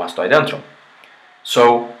of the mastoid antrum.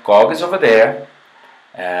 So cog is over there,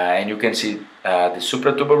 and you can see the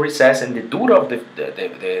supratuber recess and the dura of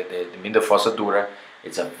the middle fossa dura.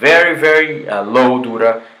 It's a very, very low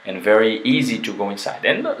dura and very easy to go inside.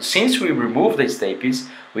 And since we remove the stapes,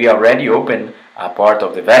 we already open a part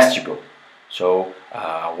of the vestibule. So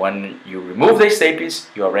when you remove the stapes,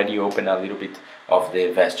 you already open a little bit of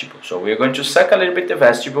the vestibule. So we're going to suck a little bit the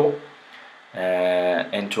vestibule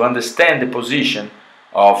and to understand the position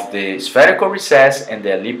of the spherical recess and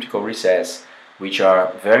the elliptical recess, which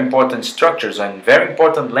are very important structures and very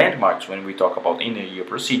important landmarks when we talk about inner ear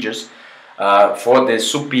procedures for the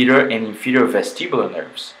superior and inferior vestibular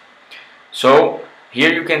nerves. So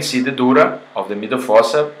here you can see the dura of the middle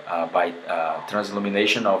fossa by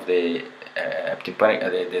transillumination of the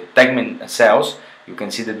the tegmen cells. You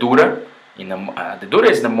can see the dura. The dura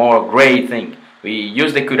is the more gray thing. We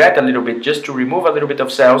use the curette a little bit just to remove a little bit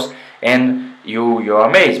of cells, and you're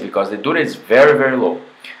amazed because the dura is very, very low.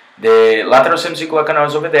 The lateral semicircular canal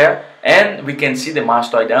is over there, and we can see the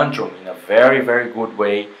mastoid antrum in a very, very good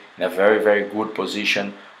way, in a very, very good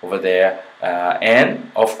position over there.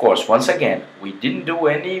 And of course, once again, we didn't do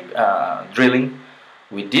any drilling,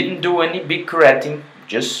 we didn't do any big curetting,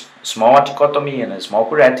 just small articotomy and a small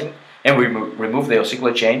curetting, and we removed the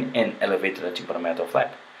ossicular chain and elevated the tympanomeatal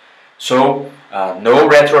flap. So no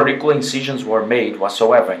retroauricular incisions were made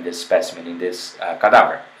whatsoever in this specimen, in this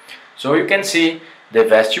cadaver. So you can see the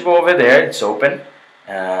vestibule over there, it's open,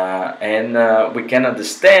 we can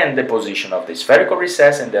understand the position of the spherical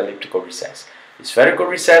recess and the elliptical recess. The spherical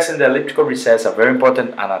recess and the elliptical recess are very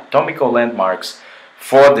important anatomical landmarks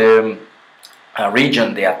for the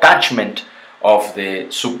region, the attachment of the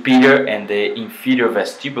superior and the inferior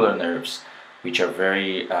vestibular nerves, which are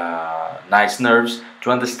very nice nerves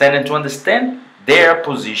to understand, and to understand their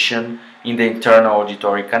position in the internal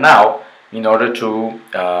auditory canal, in order to,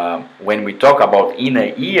 when we talk about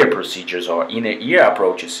inner ear procedures or inner ear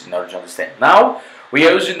approaches, in order to understand. Now, we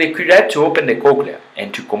are using the curette to open the cochlea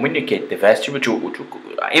and to communicate the vestibule, to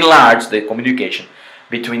enlarge the communication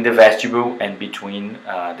between the vestibule and between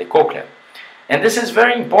the cochlea. And this is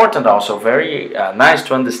very important also, very nice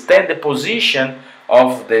to understand the position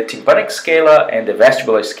of the tympanic scala and the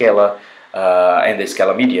vestibular scala and the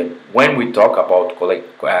scala media when we talk about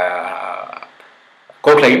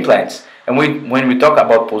cochlear implants, and when we talk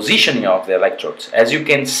about positioning of the electrodes. As you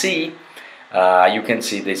can see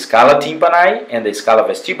the scala tympani and the scala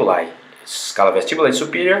vestibuli. Scala vestibuli is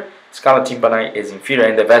superior, scala tympani is inferior,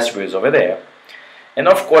 and the vestibule is over there. And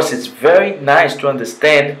of course, it's very nice to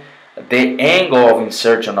understand the angle of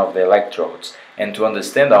insertion of the electrodes, and to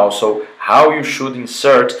understand also how you should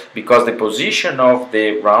insert, because the position of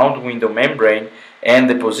the round window membrane and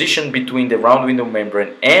the position between the round window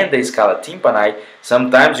membrane and the scala tympani,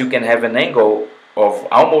 sometimes you can have an angle of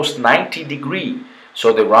almost 90 degrees.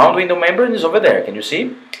 So the round window membrane is over there, can you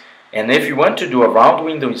see? And if you want to do a round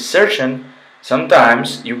window insertion,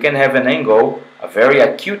 sometimes you can have an angle, a very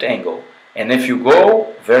acute angle. And if you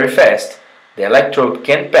go very fast, the electrode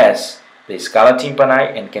can pass the scala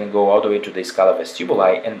tympani and can go all the way to the scala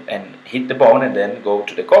vestibuli and hit the bone, and then go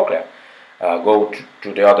to the cochlea, go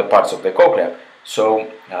to the other parts of the cochlea.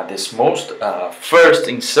 So this most first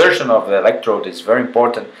insertion of the electrode is very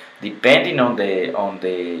important, depending on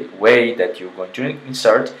the way that you're going to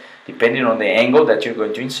insert, depending on the angle that you're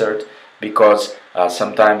going to insert, because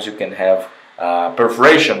sometimes you can have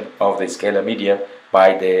perforation of the scala media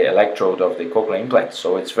by the electrode of the cochlear implant.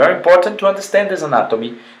 So it's very important to understand this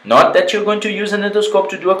anatomy, not that you're going to use an endoscope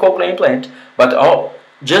to do a cochlear implant, but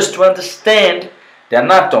just to understand the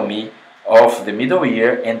anatomy of the middle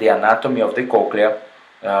ear and the anatomy of the cochlea,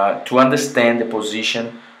 to understand the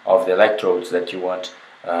position of the electrodes that you want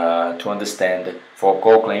to understand for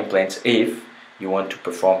cochlear implants if you want to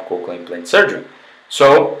perform cochlear implant surgery.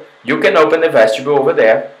 So you can open the vestibule over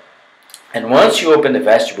there, and once you open the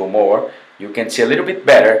vestibule more, you can see a little bit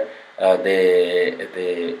better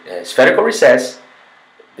the spherical recess,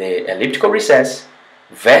 the elliptical recess,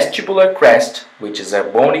 vestibular crest, which is a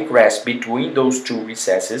bony crest between those two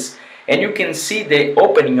recesses, and you can see the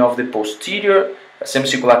opening of the posterior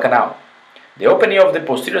semicircular canal. The opening of the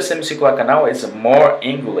posterior semicircular canal is more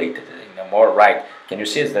angulated, more right. Can you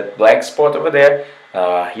see it's that black spot over there?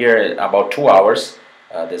 Here about 2 hours.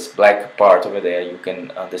 This black part over there, you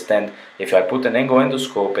can understand if I put an angle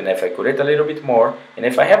endoscope and if I curate a little bit more, and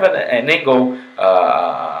if I have an angle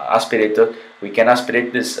aspirator, we can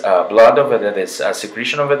aspirate this blood over there, this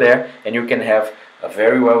secretion over there, and you can have a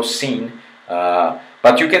very well seen.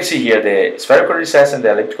 But you can see here the spherical recess and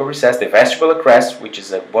the elliptical recess, the vestibular crest, which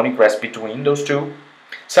is a bony crest between those two.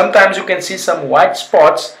 Sometimes you can see some white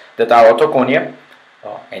spots that are otoconia,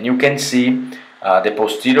 and you can see the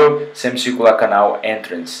posterior semicircular canal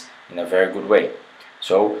entrance in a very good way.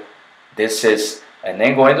 So this is an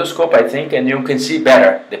angle endoscope, I think, and you can see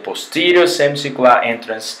better the posterior semicircular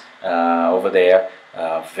entrance over there,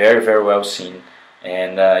 very well seen.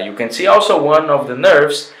 And you can see also one of the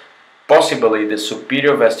nerves, possibly the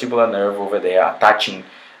superior vestibular nerve over there, attaching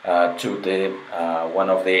to the one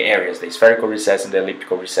of the areas, the spherical recess and the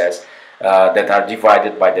elliptical recess, that are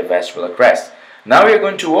divided by the vestibular crest. Now we are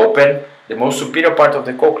going to open the most superior part of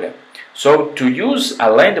the cochlea. So to use a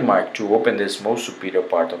landmark to open this most superior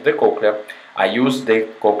part of the cochlea, I use the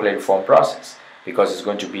cochlear reform process, because it's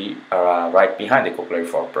going to be right behind the cochlear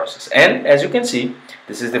reform process. And as you can see,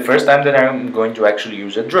 this is the first time that I'm going to actually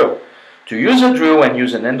use a drill. To use a drill and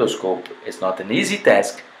use an endoscope is not an easy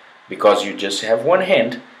task, because you just have one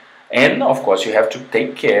hand, and of course you have to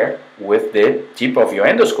take care with the tip of your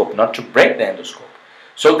endoscope not to break the endoscope.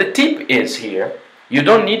 So the tip is here. You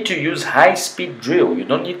don't need to use high-speed drill. You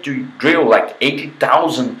don't need to drill like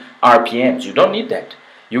 80,000 RPMs. You don't need that.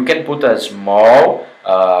 You can put a small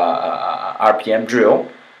RPM drill,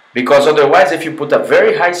 because otherwise if you put a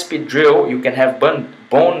very high-speed drill, you can have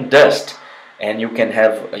bone dust, and you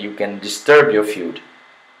can disturb your field.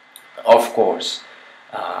 Of course,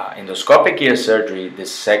 endoscopic ear surgery, the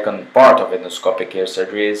second part of endoscopic ear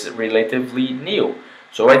surgery, is relatively new.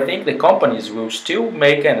 So I think the companies will still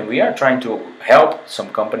make, and we are trying to help some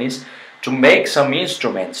companies to make some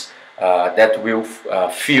instruments that will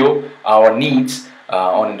fill our needs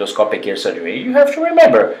on endoscopic ear surgery. You have to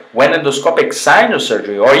remember, when endoscopic sinus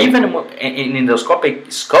surgery, or even in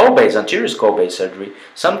endoscopic skull-based, anterior skull-based surgery,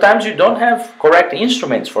 sometimes you don't have correct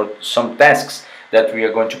instruments for some tasks that we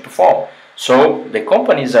are going to perform. So the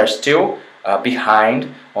companies are still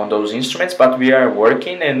behind on those instruments, but we are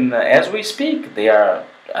working, and as we speak, they are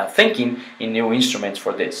thinking in new instruments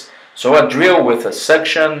for this. So a drill with a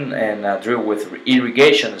suction and a drill with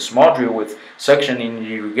irrigation, a small drill with suction in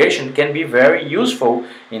irrigation, can be very useful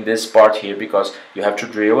in this part here, because you have to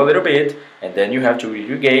drill a little bit and then you have to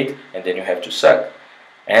irrigate and then you have to suck.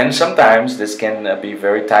 And sometimes this can be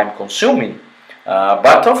very time consuming,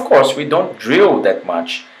 but of course we don't drill that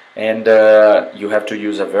much, and you have to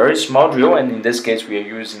use a very small drill, and in this case we are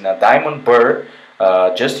using a diamond burr,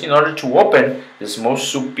 just in order to open this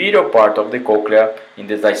most superior part of the cochlea in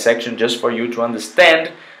the dissection, just for you to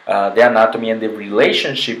understand the anatomy and the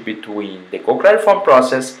relationship between the cochleariform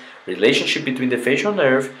process, relationship between the facial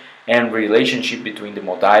nerve, and relationship between the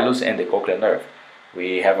modulus and the cochlear nerve.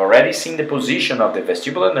 We have already seen the position of the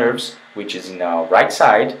vestibular nerves, which is in our right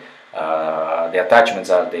side. The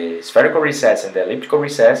attachments are the spherical recess and the elliptical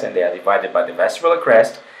recess, and they are divided by the vestibular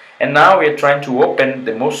crest. And now we are trying to open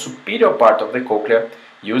the most superior part of the cochlea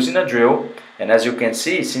using a drill. And as you can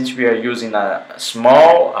see, since we are using a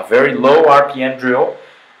very low RPM drill,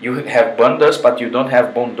 you have bone dust, but you don't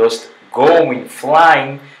have bone dust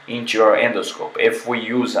flying into your endoscope. If we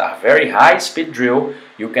use a very high speed drill,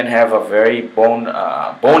 you can have a very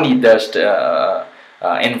bony dust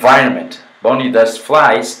environment. Bony dust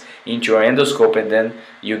flies into your endoscope, and then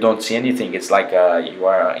you don't see anything. It's like you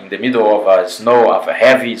are in the middle of a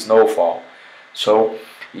heavy snowfall. So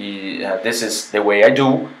this is the way I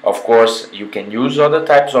do. Of course, you can use other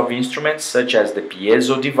types of instruments, such as the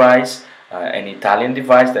piezo device, an Italian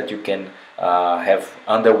device that you can have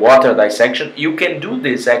underwater dissection. You can do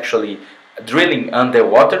this actually drilling,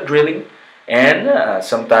 underwater drilling, and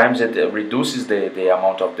sometimes it reduces the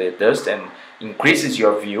amount of the dust and increases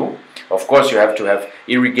your view. Of course, you have to have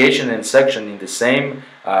irrigation and suction in the same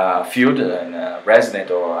field, and a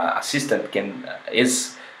resident or assistant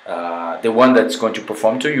is the one that's going to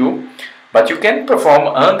perform to you. But you can perform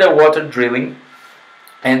underwater drilling,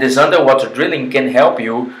 and this underwater drilling can help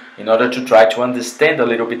you in order to try to understand a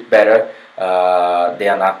little bit better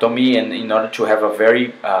the anatomy, and in order to have a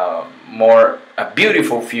very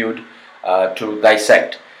beautiful field to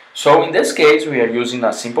dissect. So in this case, we are using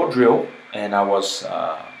a simple drill, and I was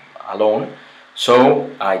alone. So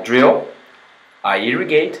I drill, I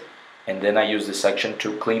irrigate, and then I use the suction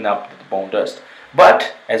to clean up the bone dust.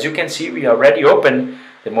 But as you can see, we already opened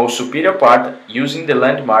the most superior part using the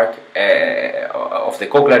landmark of the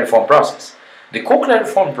cochleariform process. The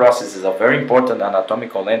cochleariform process is a very important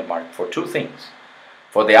anatomical landmark for two things: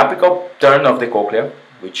 for the apical turn of the cochlea,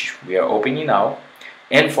 which we are opening now,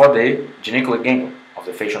 and for the geniculate ganglion of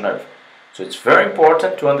the facial nerve. So it's very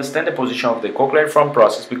important to understand the position of the cochleariform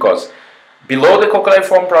process, because below the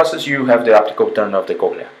cochleariform process you have the optical turn of the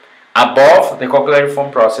cochlea. Above the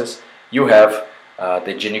cochleariform process you have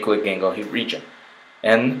the geniculate ganglion region.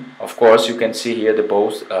 And of course you can see here the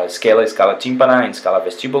both scala tympani and scala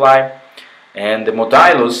vestibuli, and the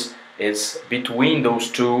modulus is between those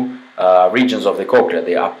two regions of the cochlea,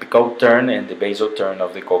 the apical turn and the basal turn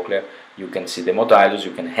of the cochlea. You can see the modulus,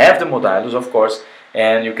 you can have the modulus of course,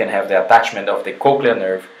 and you can have the attachment of the cochlear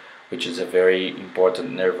nerve, which is a very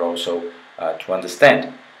important nerve also to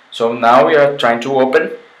understand. So now we are trying to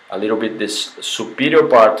open a little bit this superior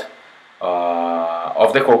part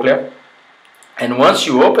of the cochlea, and once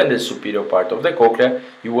you open the superior part of the cochlea,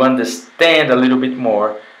 you understand a little bit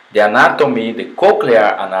more the anatomy, the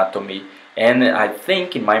cochlear anatomy, and I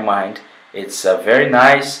think in my mind it's very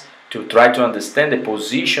nice to try to understand the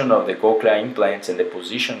position of the cochlear implants and the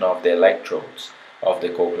position of the electrodes of the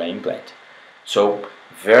cochlear implant. So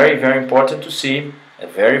very, very important to see a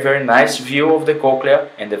very, very nice view of the cochlea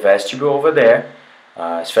and the vestibule over there.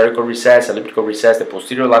 Spherical recess, elliptical recess, the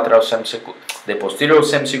posterior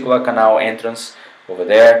semicircular canal entrance over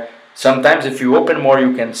there. Sometimes if you open more,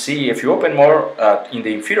 you can see, if you open more in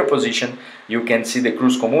the inferior position, you can see the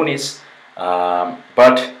crus communis,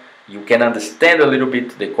 but you can understand a little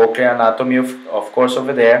bit the cochlear anatomy of course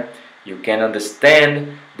over there. You can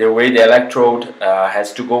understand the way the electrode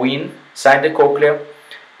has to go inside the cochlea,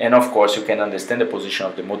 and of course you can understand the position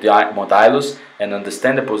of the modulus and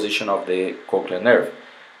understand the position of the cochlear nerve.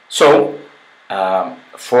 So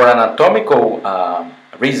for anatomical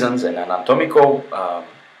reasons and anatomical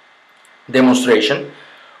demonstration,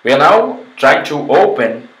 we are now trying to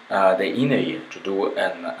open the inner ear to do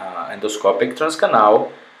an endoscopic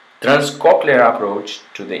transcanal transcochlear approach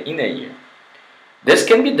to the inner ear. This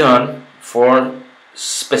can be done for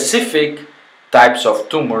specific types of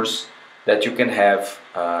tumors that you can have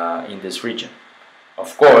in this region.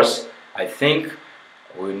 Of course, I think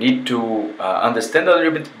we need to understand a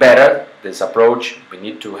little bit better this approach. We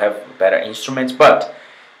need to have better instruments, but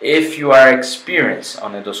if you are experienced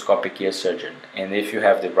on endoscopic ear surgery and if you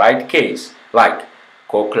have the right case, like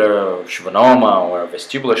cochlear schwannoma or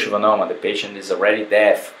vestibular schwannoma, the patient is already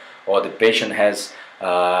deaf, or the patient has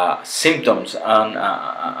symptoms,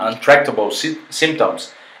 untractable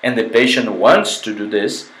symptoms, and the patient wants to do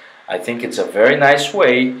this, I think it's a very nice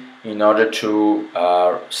way in order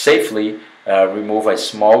to safely remove a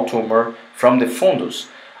small tumor from the fundus.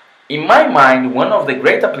 In my mind, one of the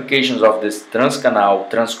great applications of this transcanal,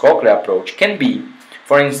 transcochlear approach can be,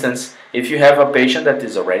 for instance, if you have a patient that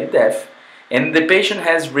is already deaf and the patient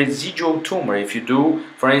has residual tumor. If you do,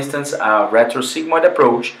 for instance, a retrosigmoid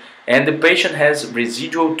approach and the patient has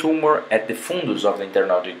residual tumor at the fundus of the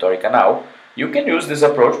internal auditory canal, you can use this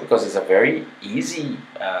approach because it's a very easy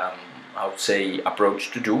I would say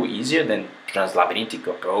approach to do, easier than translabyrinthic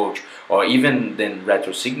approach or even than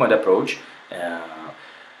retrosigmoid approach.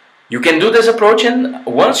 You can do this approach, and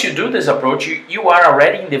once you do this approach, you are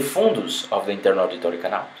already in the fundus of the internal auditory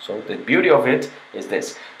canal. So the beauty of it is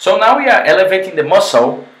this. So now we are elevating the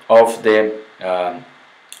muscle of the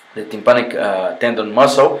tympanic tendon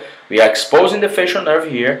muscle. We are exposing the facial nerve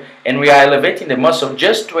here, and we are elevating the muscle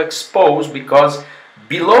just to expose, because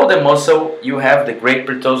below the muscle you have the great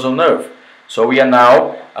pretarsal nerve. So we are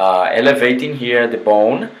now elevating here the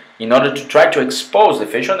bone in order to try to expose, the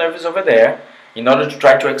facial nerve is over there, in order to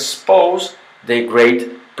try to expose the great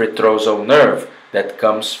pretarsal nerve that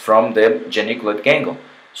comes from the geniculate gangle.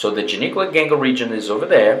 So the geniculate gangle region is over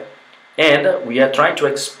there, and we are trying to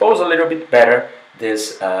expose a little bit better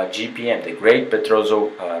this GPM, the great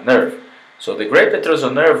pretarsal nerve. So the great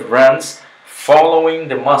pretarsal nerve runs following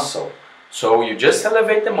the muscle. So you just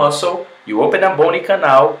elevate the muscle, you open a bony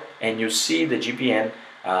canal, and you see the GPN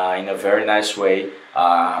in a very nice way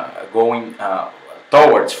going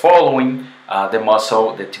towards, following the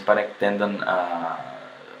muscle, the tympanic tendon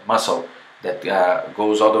muscle that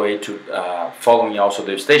goes all the way to following also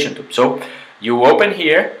the eustachian tube. So you open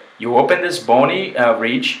here, you open this bony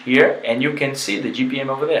ridge here, and you can see the GPM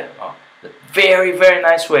over there. Very, very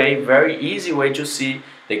nice way, very easy way to see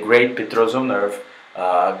the great pretarsal nerve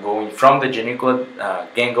going from the geniculate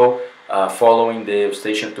gangle, following the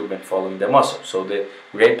eustachian tube and following the muscle. So the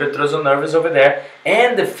great pretarsal nerve is over there,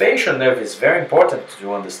 and the facial nerve is very important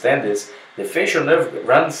to understand this. The facial nerve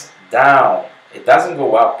runs down. It doesn't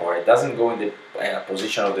go up, or it doesn't go in the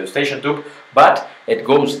position of the eustachian tube, but it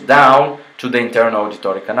goes down to the internal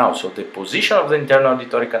auditory canal. So the position of the internal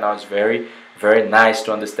auditory canal is very, very nice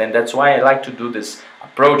to understand. That's why I like to do this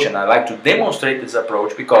approach, and I like to demonstrate this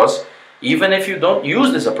approach, because even if you don't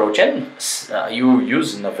use this approach, and you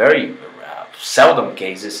use in a very seldom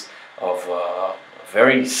cases of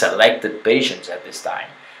very selected patients at this time,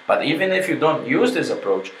 but even if you don't use this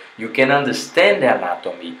approach, you can understand the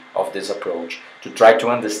anatomy of this approach to try to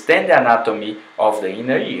understand the anatomy of the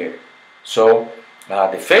inner ear. So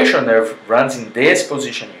the facial nerve runs in this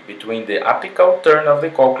position between the apical turn of the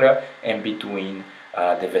cochlea and between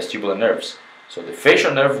the vestibular nerves. So the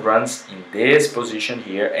facial nerve runs in this position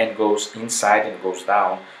here and goes inside and goes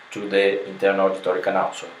down to the internal auditory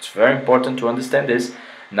canal. So it's very important to understand this.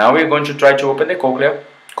 Now we're going to try to open the cochlea,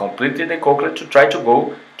 completely the cochlea, to try to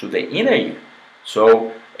go to the inner ear.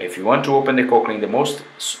 So if you want to open the cochlea in the most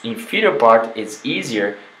inferior part, it's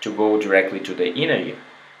easier to go directly to the inner ear.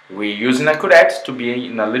 We're using a curette to be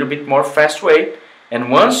in a little bit more fast way, and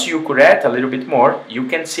once you curette a little bit more, you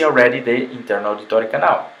can see already the internal auditory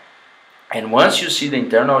canal. And once you see the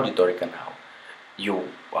internal auditory canal, you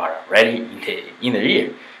are already in the inner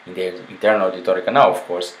ear, in the internal auditory canal, of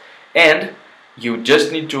course, and you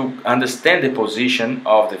just need to understand the position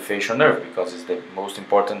of the facial nerve, because it's the most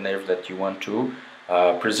important nerve that you want to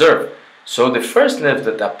preserve. So the first nerve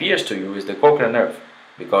that appears to you is the cochlear nerve,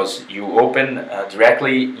 because you open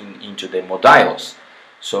directly into the modulus.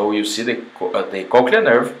 So you see the cochlear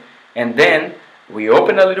nerve, and then we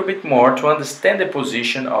open a little bit more to understand the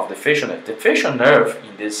position of the facial nerve. The facial nerve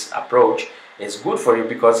in this approach is good for you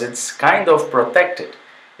because it's kind of protected.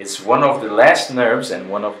 It's one of the last nerves and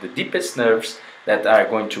one of the deepest nerves that are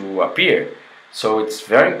going to appear. So it's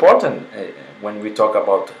very important when we talk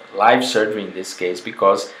about live surgery in this case,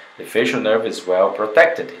 because the facial nerve is well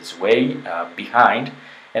protected. It's way behind,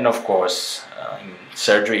 and of course in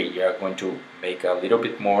surgery you are going to make a little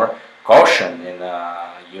bit more caution, and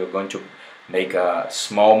you're going to make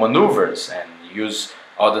small maneuvers and use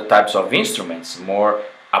other types of instruments, more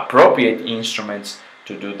appropriate instruments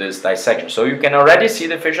to do this dissection. So you can already see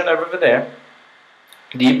the facial nerve over there,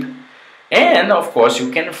 deep, and of course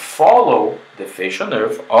you can follow the facial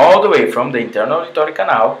nerve all the way from the internal auditory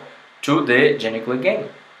canal to the geniculate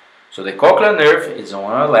ganglion. So the cochlear nerve is on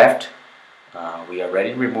our left. We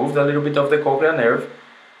already removed a little bit of the cochlear nerve.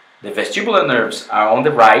 The vestibular nerves are on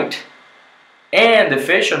the right, and the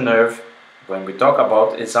facial nerve, when we talk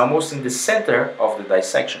about, it's almost in the center of the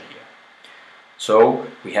dissection here. So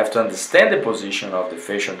we have to understand the position of the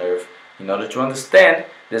facial nerve in order to understand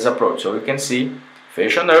this approach. So you can see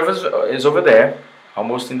facial nerve is over there,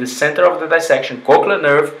 almost in the center of the dissection. Cochlear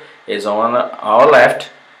nerve is on our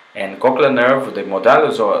left, and cochlear nerve, the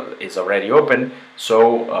modulus is already open,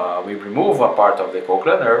 so we remove a part of the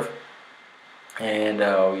cochlear nerve, and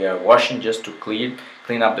we are washing just to clean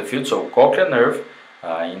up the field. So cochlear nerve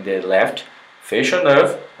in the left, facial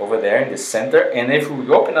nerve over there in the center, and if we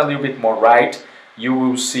open a little bit more right, you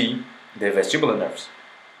will see the vestibular nerves.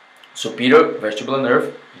 Superior vestibular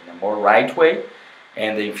nerve in a more right way,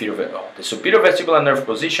 and the inferior, the superior vestibular nerve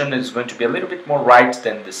position is going to be a little bit more right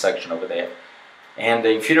than this section over there, and the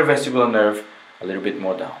inferior vestibular nerve a little bit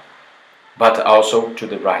more down, but also to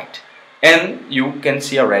the right. And you can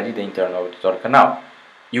see already the internal auditory canal.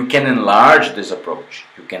 You can enlarge this approach,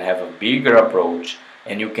 you can have a bigger approach,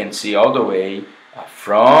 and you can see all the way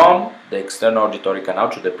from the external auditory canal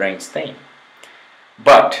to the brainstem.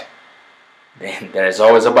 But, then there is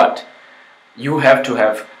always a but, you have to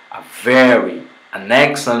have an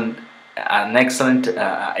excellent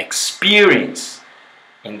experience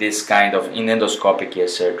in this kind of endoscopic ear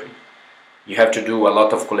surgery. You have to do a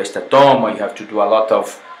lot of cholecystoma, you have to do a lot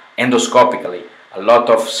of endoscopically, a lot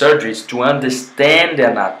of surgeries to understand the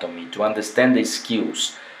anatomy, to understand the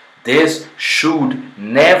skills. This should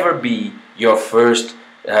never be your first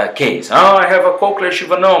case. Oh, I have a cochlear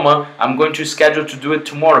schwannoma, I'm going to schedule to do it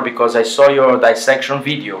tomorrow because I saw your dissection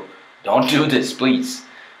video. Don't do this, please.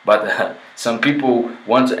 But some people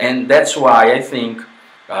want, and that's why I think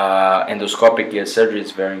endoscopic ear surgery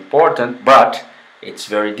is very important, but it's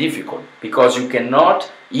very difficult because you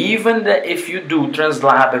cannot, even if you do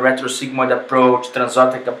translab, a retrosigmoid approach,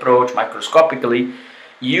 transotic approach, microscopically,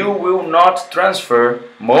 you will not transfer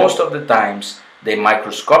most of the times the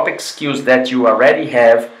microscopic skills that you already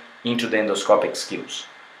have into the endoscopic skills.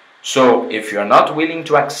 So if you're not willing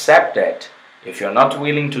to accept that, if you're not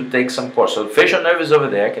willing to take some course, so facial nerve is over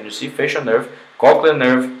there, can you see facial nerve? Cochlear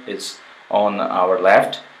nerve is on our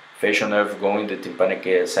left, facial nerve going the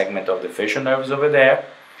tympanic segment of the facial nerves over there,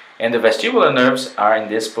 and the vestibular nerves are in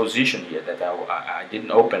this position here that I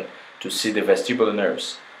didn't open to see the vestibular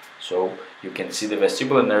nerves. So you can see the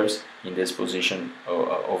vestibular nerves in this position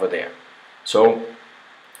over there. So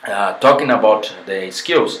talking about the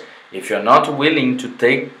skills, if you're not willing to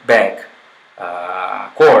take back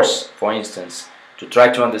course, for instance, to try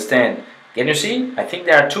to understand, can you see? I think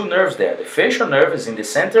there are two nerves there. The facial nerve is in the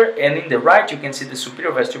center, and in the right you can see the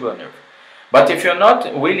superior vestibular nerve. But if you're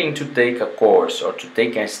not willing to take a course or to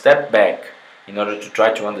take a step back in order to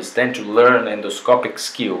try to understand, to learn endoscopic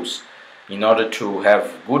skills, in order to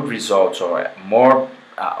have good results or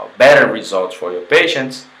better results for your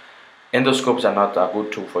patients, endoscopes are not a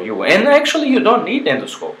good tool for you. And actually you don't need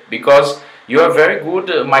endoscope because you are a very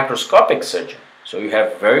good microscopic surgeon. So you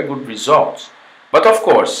have very good results. But of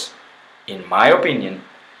course, in my opinion,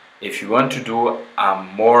 if you want to do a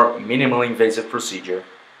more minimally invasive procedure,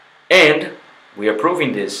 and we are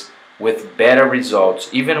proving this with better results,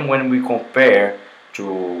 even when we compare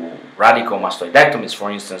to radical mastoidectomies, for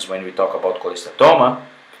instance, when we talk about cholecystoma,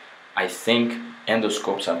 I think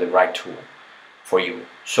endoscopes are the right tool for you.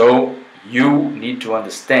 So you need to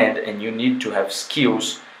understand and you need to have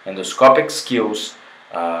skills, endoscopic skills,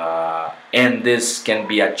 and this can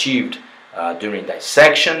be achieved during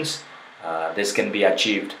dissections, this can be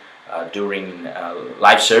achieved during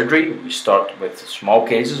live surgery. We start with small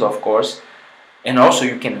cases, of course, and also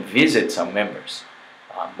you can visit some members.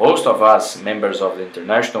 Most of us, members of the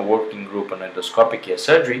International Working Group on Endoscopic Ear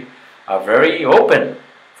Surgery, are very open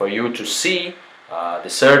for you to see the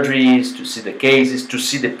surgeries, to see the cases, to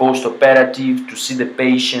see the post-operative, to see the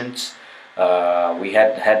patients. We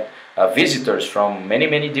had visitors from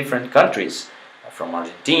many different countries, from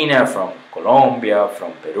Argentina, from Colombia,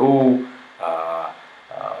 from Peru,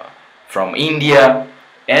 from India,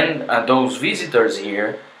 and those visitors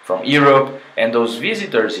here from Europe, and those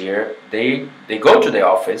visitors here, they go to the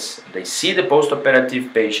office, they see the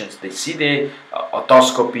post-operative patients, they see the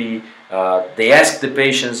otoscopy, they ask the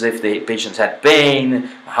patients if the patients had pain,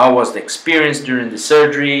 how was the experience during the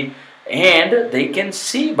surgery, and they can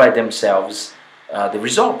see by themselves the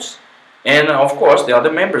results. And of course, the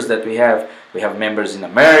other members that we have members in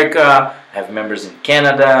America, have members in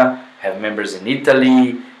Canada, have members in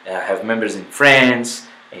Italy, have members in France,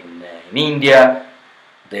 in India.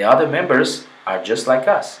 The other members are just like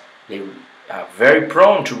us. They are very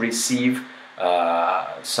prone to receive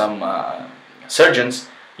some surgeons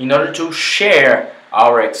in order to share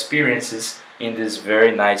our experiences in this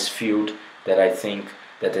very nice field that I think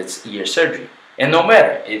that it's ear surgery. And no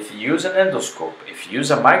matter if you use an endoscope, if you use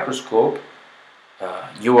a microscope,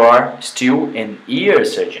 you are still an ear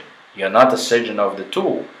surgeon. You're not a surgeon of the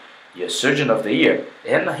tool, you're a surgeon of the ear.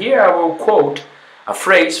 And here I will quote a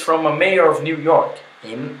phrase from a mayor of New York.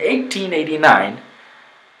 In 1889,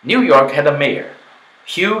 New York had a mayor,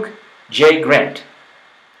 Hugh J. Grant.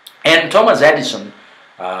 And Thomas Edison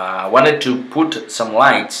wanted to put some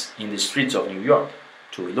lights in the streets of New York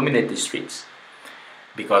to illuminate the streets.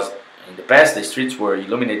 Because in the past, the streets were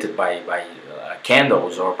illuminated by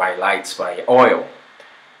candles or by lights by oil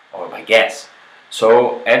or by gas.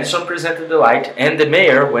 So Edison presented the light, and the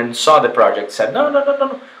mayor, when saw the project, said,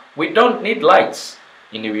 no, we don't need lights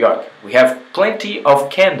in New York. We have plenty of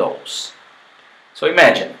candles. So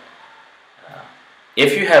imagine,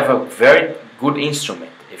 if you have a very good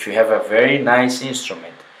instrument, if you have a very nice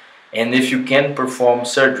instrument, and if you can perform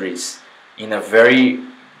surgeries in a very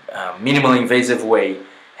minimally invasive way,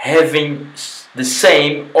 having the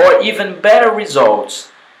same or even better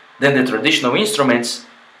results than the traditional instruments,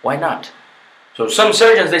 why not? So some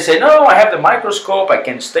surgeons, they say, no, I have the microscope, I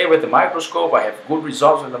can stay with the microscope, I have good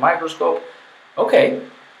results with the microscope. Okay,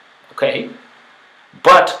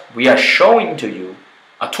 but we are showing to you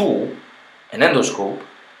a tool, an endoscope,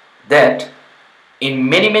 that in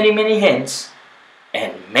many hands,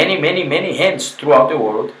 and many hands throughout the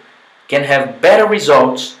world, can have better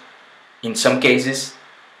results in some cases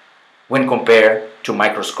when compared to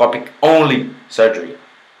microscopic only surgery.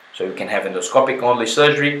 So you can have endoscopic only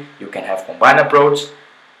surgery, you can have combined approach,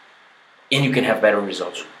 and you can have better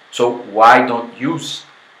results. So why don't use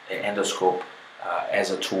an endoscope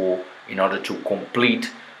as a tool in order to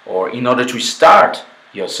complete or in order to start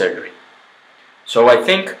your surgery? So I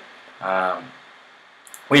think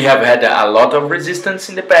we have had a lot of resistance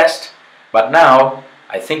in the past, but now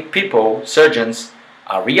I think people, surgeons,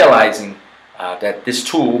 are realizing that this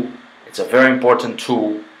tool, it's a very important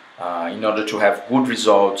tool in order to have good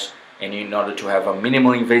results and in order to have a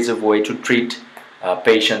minimally invasive way to treat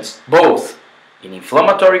patients, both in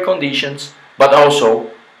inflammatory conditions but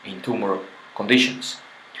also in tumor conditions.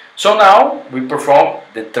 So now we perform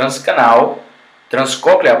the transcanal,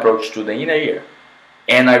 transcochlear approach to the inner ear,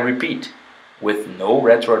 and I repeat, with no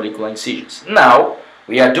retroauricular incisions. Now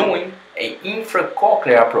we are doing an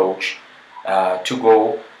infracochlear approach to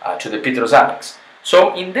go to the petrous apex.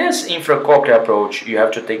 So in this infracochlear approach, you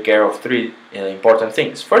have to take care of three important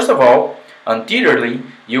things. First of all, anteriorly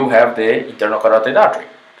you have the internal carotid artery.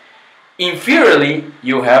 Inferiorly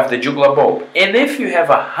you have the jugular bulb. And if you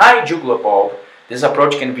have a high jugular bulb, this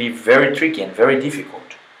approach can be very tricky and very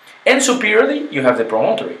difficult. And superiorly you have the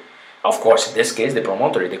promontory. Of course, in this case, the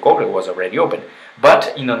promontory, the cochlea was already open.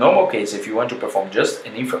 But in a normal case, if you want to perform just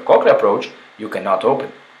an infracochlear approach, you cannot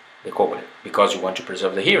open the cochlea because you want to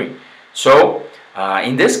preserve the hearing. So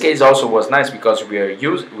in this case also was nice because we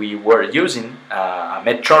were using a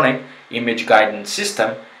Medtronic image guidance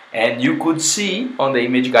system, and you could see on the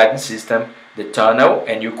image guidance system the tunnel,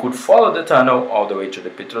 and you could follow the tunnel all the way to the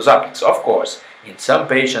petrous apex. Of course, in some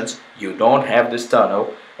patients you don't have this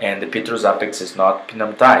tunnel and the petrous apex is not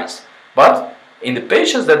pneumatized. But in the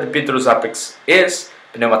patients that the petrous apex is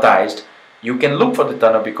pneumatized, you can look for the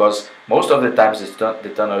tunnel because most of the times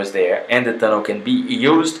the tunnel is there, and the tunnel can be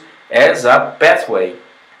used as a pathway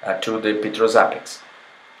to the petrous apex.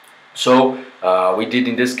 So we did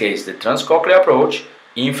in this case the transcochlear approach,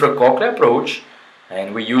 infracochlear approach,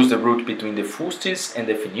 and we used the route between the fustis and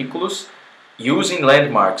the funiculus, using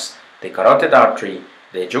landmarks, the carotid artery,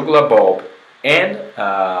 the jugular bulb, and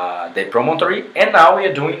the promontory. And now we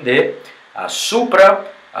are doing the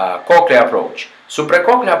supracochlear approach.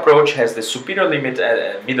 Supracochlear approach has the superior limit,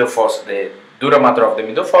 middle fossa, the dura mater of the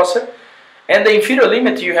middle fossa, and the inferior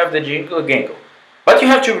limit you have the jugular gangle. But you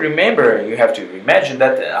have to remember, you have to imagine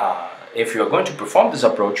that if you are going to perform this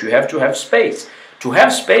approach, you have to have space. To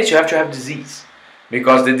have space, you have to have disease,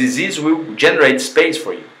 because the disease will generate space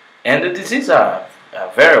for you. And the disease are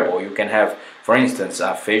variable. You can have, for instance,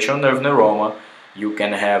 a facial nerve neuroma, you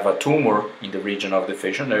can have a tumor in the region of the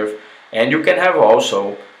facial nerve, and you can have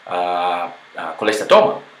also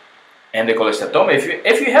cholesteatoma. And the cholesteatoma,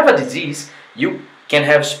 if you have a disease, you can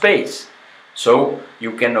have space. So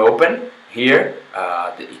you can open here,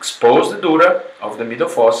 expose the dura of the middle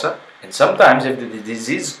fossa, And sometimes if the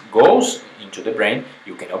disease goes into the brain,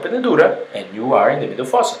 you can open the dura and you are in the middle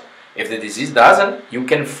fossa. If the disease doesn't, you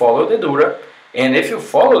can follow the dura, and if you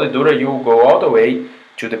follow the dura, you will go all the way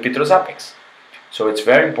to the petrous apex. So it's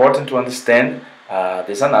very important to understand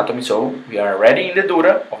this anatomy. So we are already in the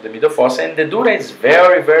dura of the middle fossa, and the dura is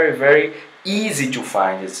very, very, very easy to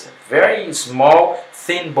find. It's a very small,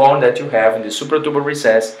 thin bone that you have in the supratuber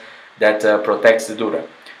recess that protects the dura.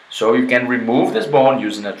 So you can remove this bone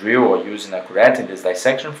using a drill or using a curette in this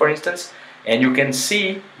dissection, for instance, and you can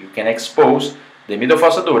see, you can expose the middle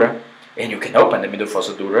fossa dura, and you can open the middle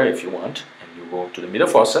fossa dura if you want, and you go to the middle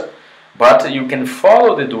fossa, but you can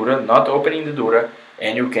follow the dura, not opening the dura,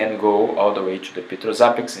 and you can go all the way to the petrous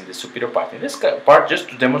apex in the superior part. In this part, just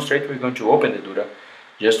to demonstrate, we're going to open the dura,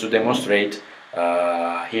 just to demonstrate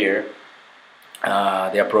here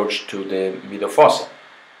the approach to the middle fossa.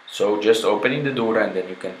 So just opening the dura, and then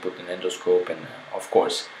you can put an endoscope, and of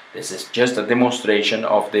course this is just a demonstration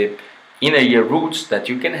of the inner ear roots that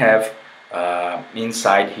you can have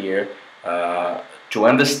inside here to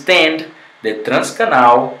understand the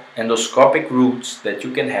transcanal endoscopic roots that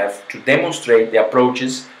you can have to demonstrate the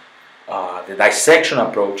approaches, the dissection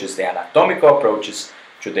approaches, the anatomical approaches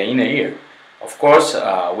to the inner ear. Of course,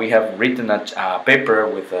 we have written a paper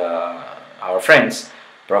with our friends,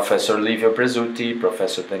 Professor Livio Presutti,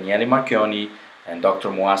 Professor Daniele Marchioni, and Dr.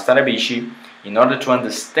 Moaz Tarabishi, in order to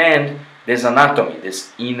understand this anatomy,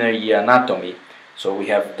 this inner ear anatomy. So we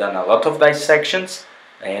have done a lot of dissections,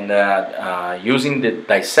 and using the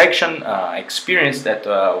dissection experience that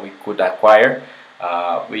we could acquire,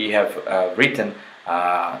 we have written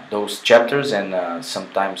those chapters and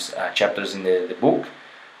sometimes chapters in the book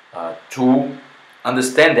to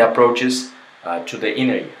understand the approaches to the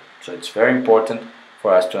inner ear. So it's very important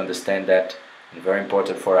for us to understand that, and very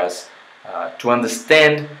important for us to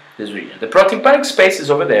understand this region. The protympanic space is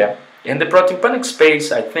over there, and the protympanic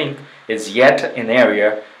space, I think, is yet an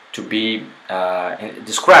area to be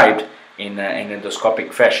described in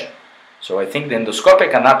endoscopic fashion. So I think the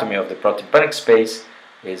endoscopic anatomy of the protympanic space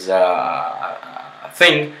is a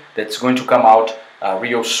thing that's going to come out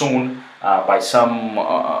real soon by some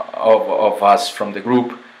of us from the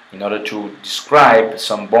group, in order to describe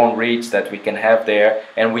some bone reeds that we can have there.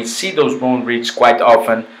 And we see those bone reeds quite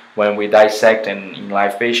often when we dissect in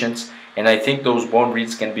live patients, and I think those bone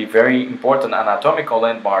reeds can be very important anatomical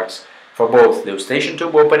landmarks for both the eustachian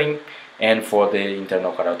tube opening and for the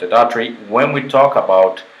internal carotid artery when we talk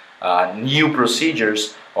about new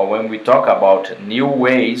procedures, or when we talk about new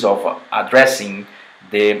ways of addressing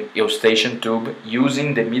the eustachian tube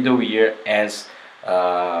using the middle ear as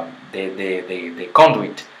the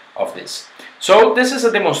conduit of this. So this is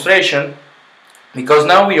a demonstration, because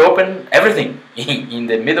now we open everything in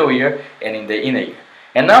the middle ear and in the inner ear.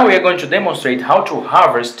 And now we are going to demonstrate how to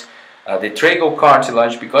harvest the tragal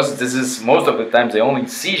cartilage, because this is most of the times the only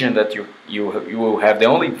incision that you will have, the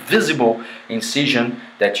only visible incision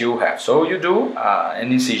that you have. So you do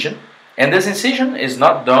an incision, and this incision is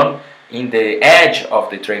not done in the edge of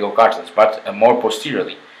the tragal cartilage, but more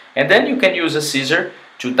posteriorly. And then you can use a scissor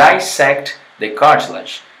to dissect the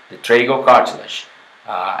cartilage, the tragal cartilage.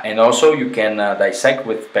 And also you can dissect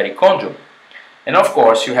with perichondrium. And of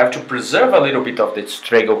course you have to preserve a little bit of this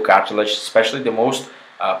tragal cartilage, especially the most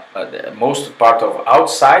part of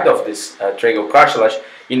outside of this tragal cartilage,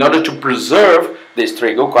 in order to preserve this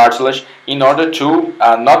tragal cartilage, in order to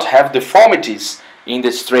not have deformities in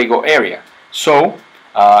this tragal area. So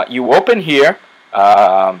you open here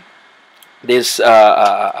this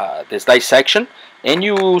dissection, and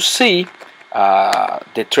you will see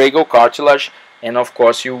the tragal cartilage, and of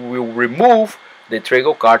course you will remove the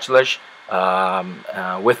tragal cartilage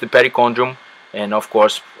with the perichondrium, and of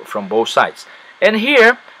course from both sides. And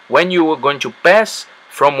here, when you are going to pass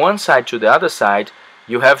from one side to the other side,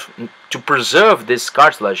 you have to preserve this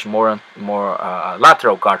cartilage, more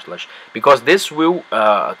lateral cartilage, because this will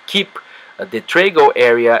keep the tragal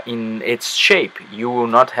area in its shape. You will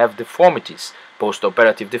not have deformities,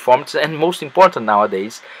 post-operative deformities, and most important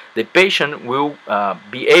nowadays, the patient will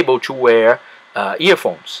be able to wear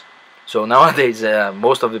earphones. So nowadays,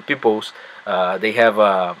 most of the peoples, they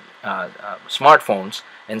have smartphones,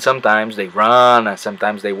 and sometimes they run, and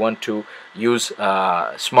sometimes they want to use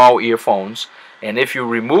small earphones. And if you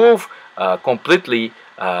remove completely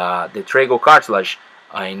the tragal cartilage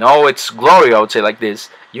in all its glory, I would say like this,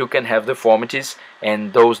 you can have deformities,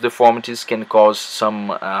 and those deformities can cause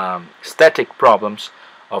some static problems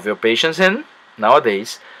of your patients. And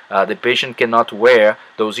nowadays, the patient cannot wear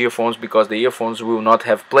those earphones because the earphones will not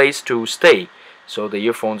have place to stay. So the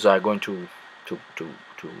earphones are going to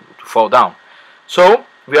fall down. So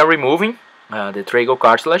we are removing the tragal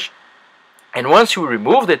cartilage, And once you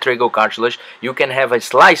remove the trago cartilage, you can have a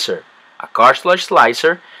slicer, a cartilage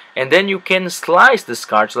slicer, and then you can slice this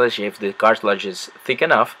cartilage if the cartilage is thick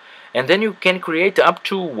enough, and then you can create up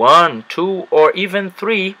to 1, 2, or even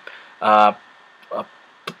 3 uh,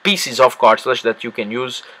 pieces of cartilage that you can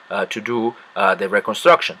use to do the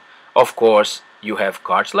reconstruction. Of course, you have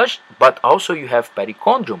cartilage, but also you have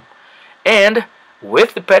perichondrium. And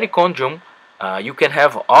with the perichondrium, you can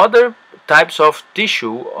have other types of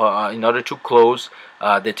tissue in order to close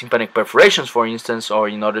the tympanic perforations, for instance, or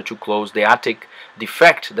in order to close the attic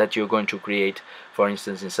defect that you're going to create, for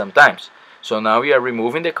instance, in some times. So now we are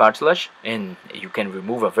removing the cartilage, and you can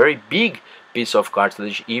remove a very big piece of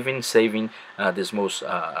cartilage, even saving this most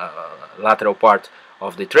lateral part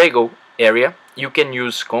of the trago area. You can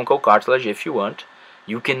use conchal cartilage if you want.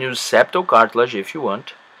 You can use septal cartilage if you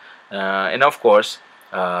want. And of course,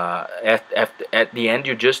 at the end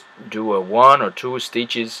you just do a 1 or 2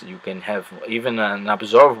 stitches. You can have even an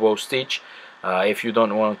absorbable stitch if you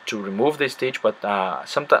don't want to remove the stitch, but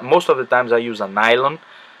most of the times I use a nylon,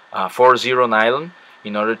 4-0 nylon,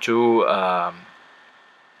 in order to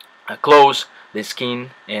close the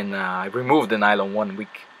skin, and remove the nylon 1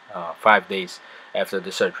 week, 5 days after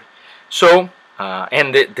the surgery. So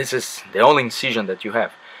and this is the only incision that you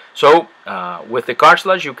have. So with the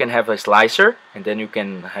cartilage you can have a slicer, and then you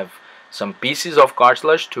can have some pieces of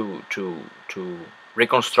cartilage to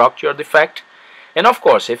reconstruct your defect. And of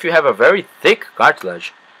course, if you have a very thick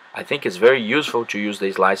cartilage, I think it's very useful to use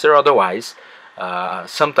the slicer. Otherwise,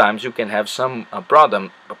 sometimes you can have some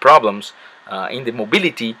problems in the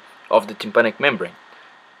mobility of the tympanic membrane.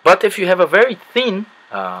 But if you have a very thin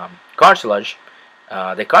cartilage,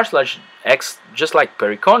 the cartilage acts just like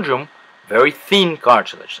perichondrium, very thin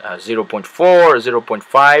cartilage, 0.4 or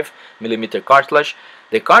 0.5 millimeter cartilage.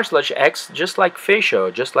 The cartilage acts just like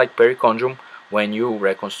fascia, just like perichondrium when you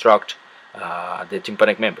reconstruct the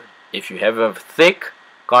tympanic membrane. If you have a thick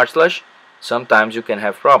cartilage, sometimes you can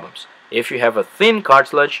have problems. If you have a thin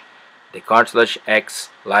cartilage, the cartilage acts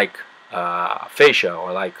like fascia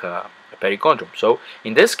or like perichondrium. So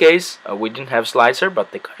in this case, we didn't have slicer,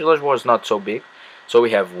 but the cartilage was not so big. So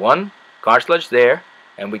we have one cartilage there,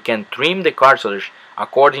 and we can trim the cartilage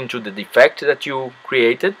according to the defect that you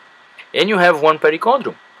created, and you have one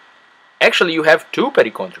perichondrium. Actually, you have 2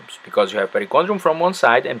 perichondriums, because you have perichondrium from one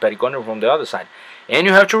side and perichondrium from the other side. And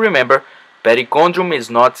you have to remember, perichondrium is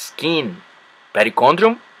not skin.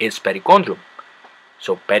 Perichondrium is perichondrium.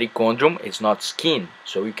 So perichondrium is not skin.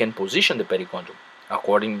 So you can position the perichondrium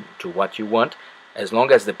according to what you want, as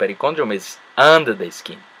long as the perichondrium is under the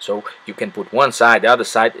skin. So you can put one side, the other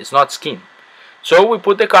side is not skin. So we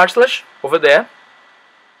put the cartilage over there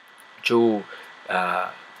to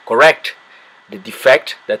correct the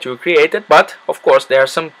defect that you created, but of course there are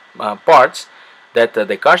some parts that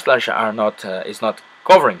the cartilage is not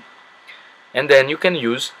covering. And then you can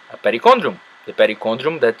use a perichondrium, the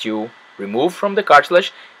perichondrium that you remove from the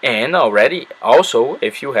cartilage, and already also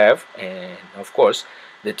if you have, and of course,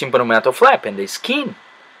 the tympanomeatal flap and the skin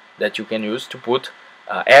that you can use to put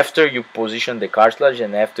after you position the cartilage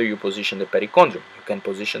and after you position the perichondrium. You can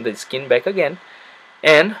position the skin back again,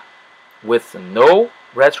 and with no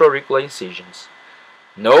retroauricular incisions,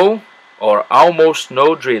 no or almost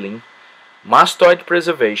no drilling, mastoid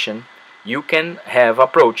preservation, you can have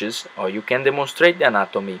approaches, or you can demonstrate the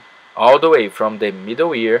anatomy all the way from the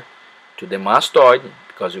middle ear to the mastoid,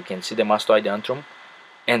 because you can see the mastoid antrum,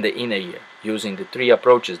 and the inner ear, using the 3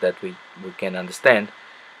 approaches that we can understand: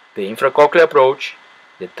 the infracochlear approach,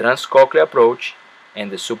 the transcochlear approach,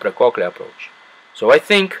 and the supracochlear approach. So I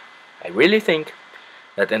really think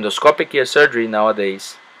that endoscopic ear surgery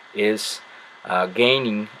nowadays is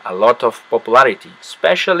gaining a lot of popularity,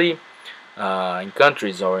 especially in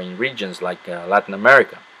countries or in regions like Latin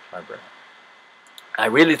America. I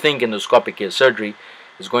really think endoscopic ear surgery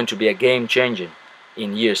is going to be a game changer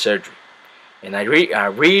in ear surgery. And I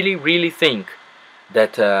really think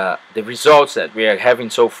that the results that we are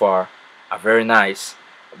having so far are very nice,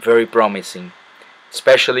 very promising,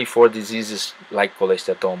 especially for diseases like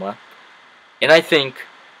cholesteatoma. And I think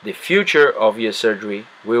the future of ear surgery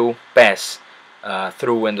will pass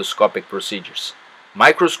through endoscopic procedures.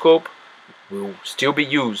 Microscope will still be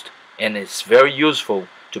used, and it's very useful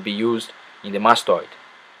to be used in the mastoid.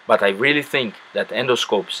 But I really think that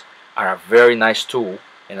endoscopes are a very nice tool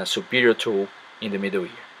and a superior tool in the middle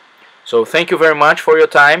ear. So thank you very much for your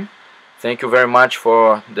time. Thank you very much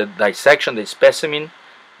for the dissection, the specimen.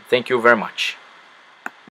 Thank you very much.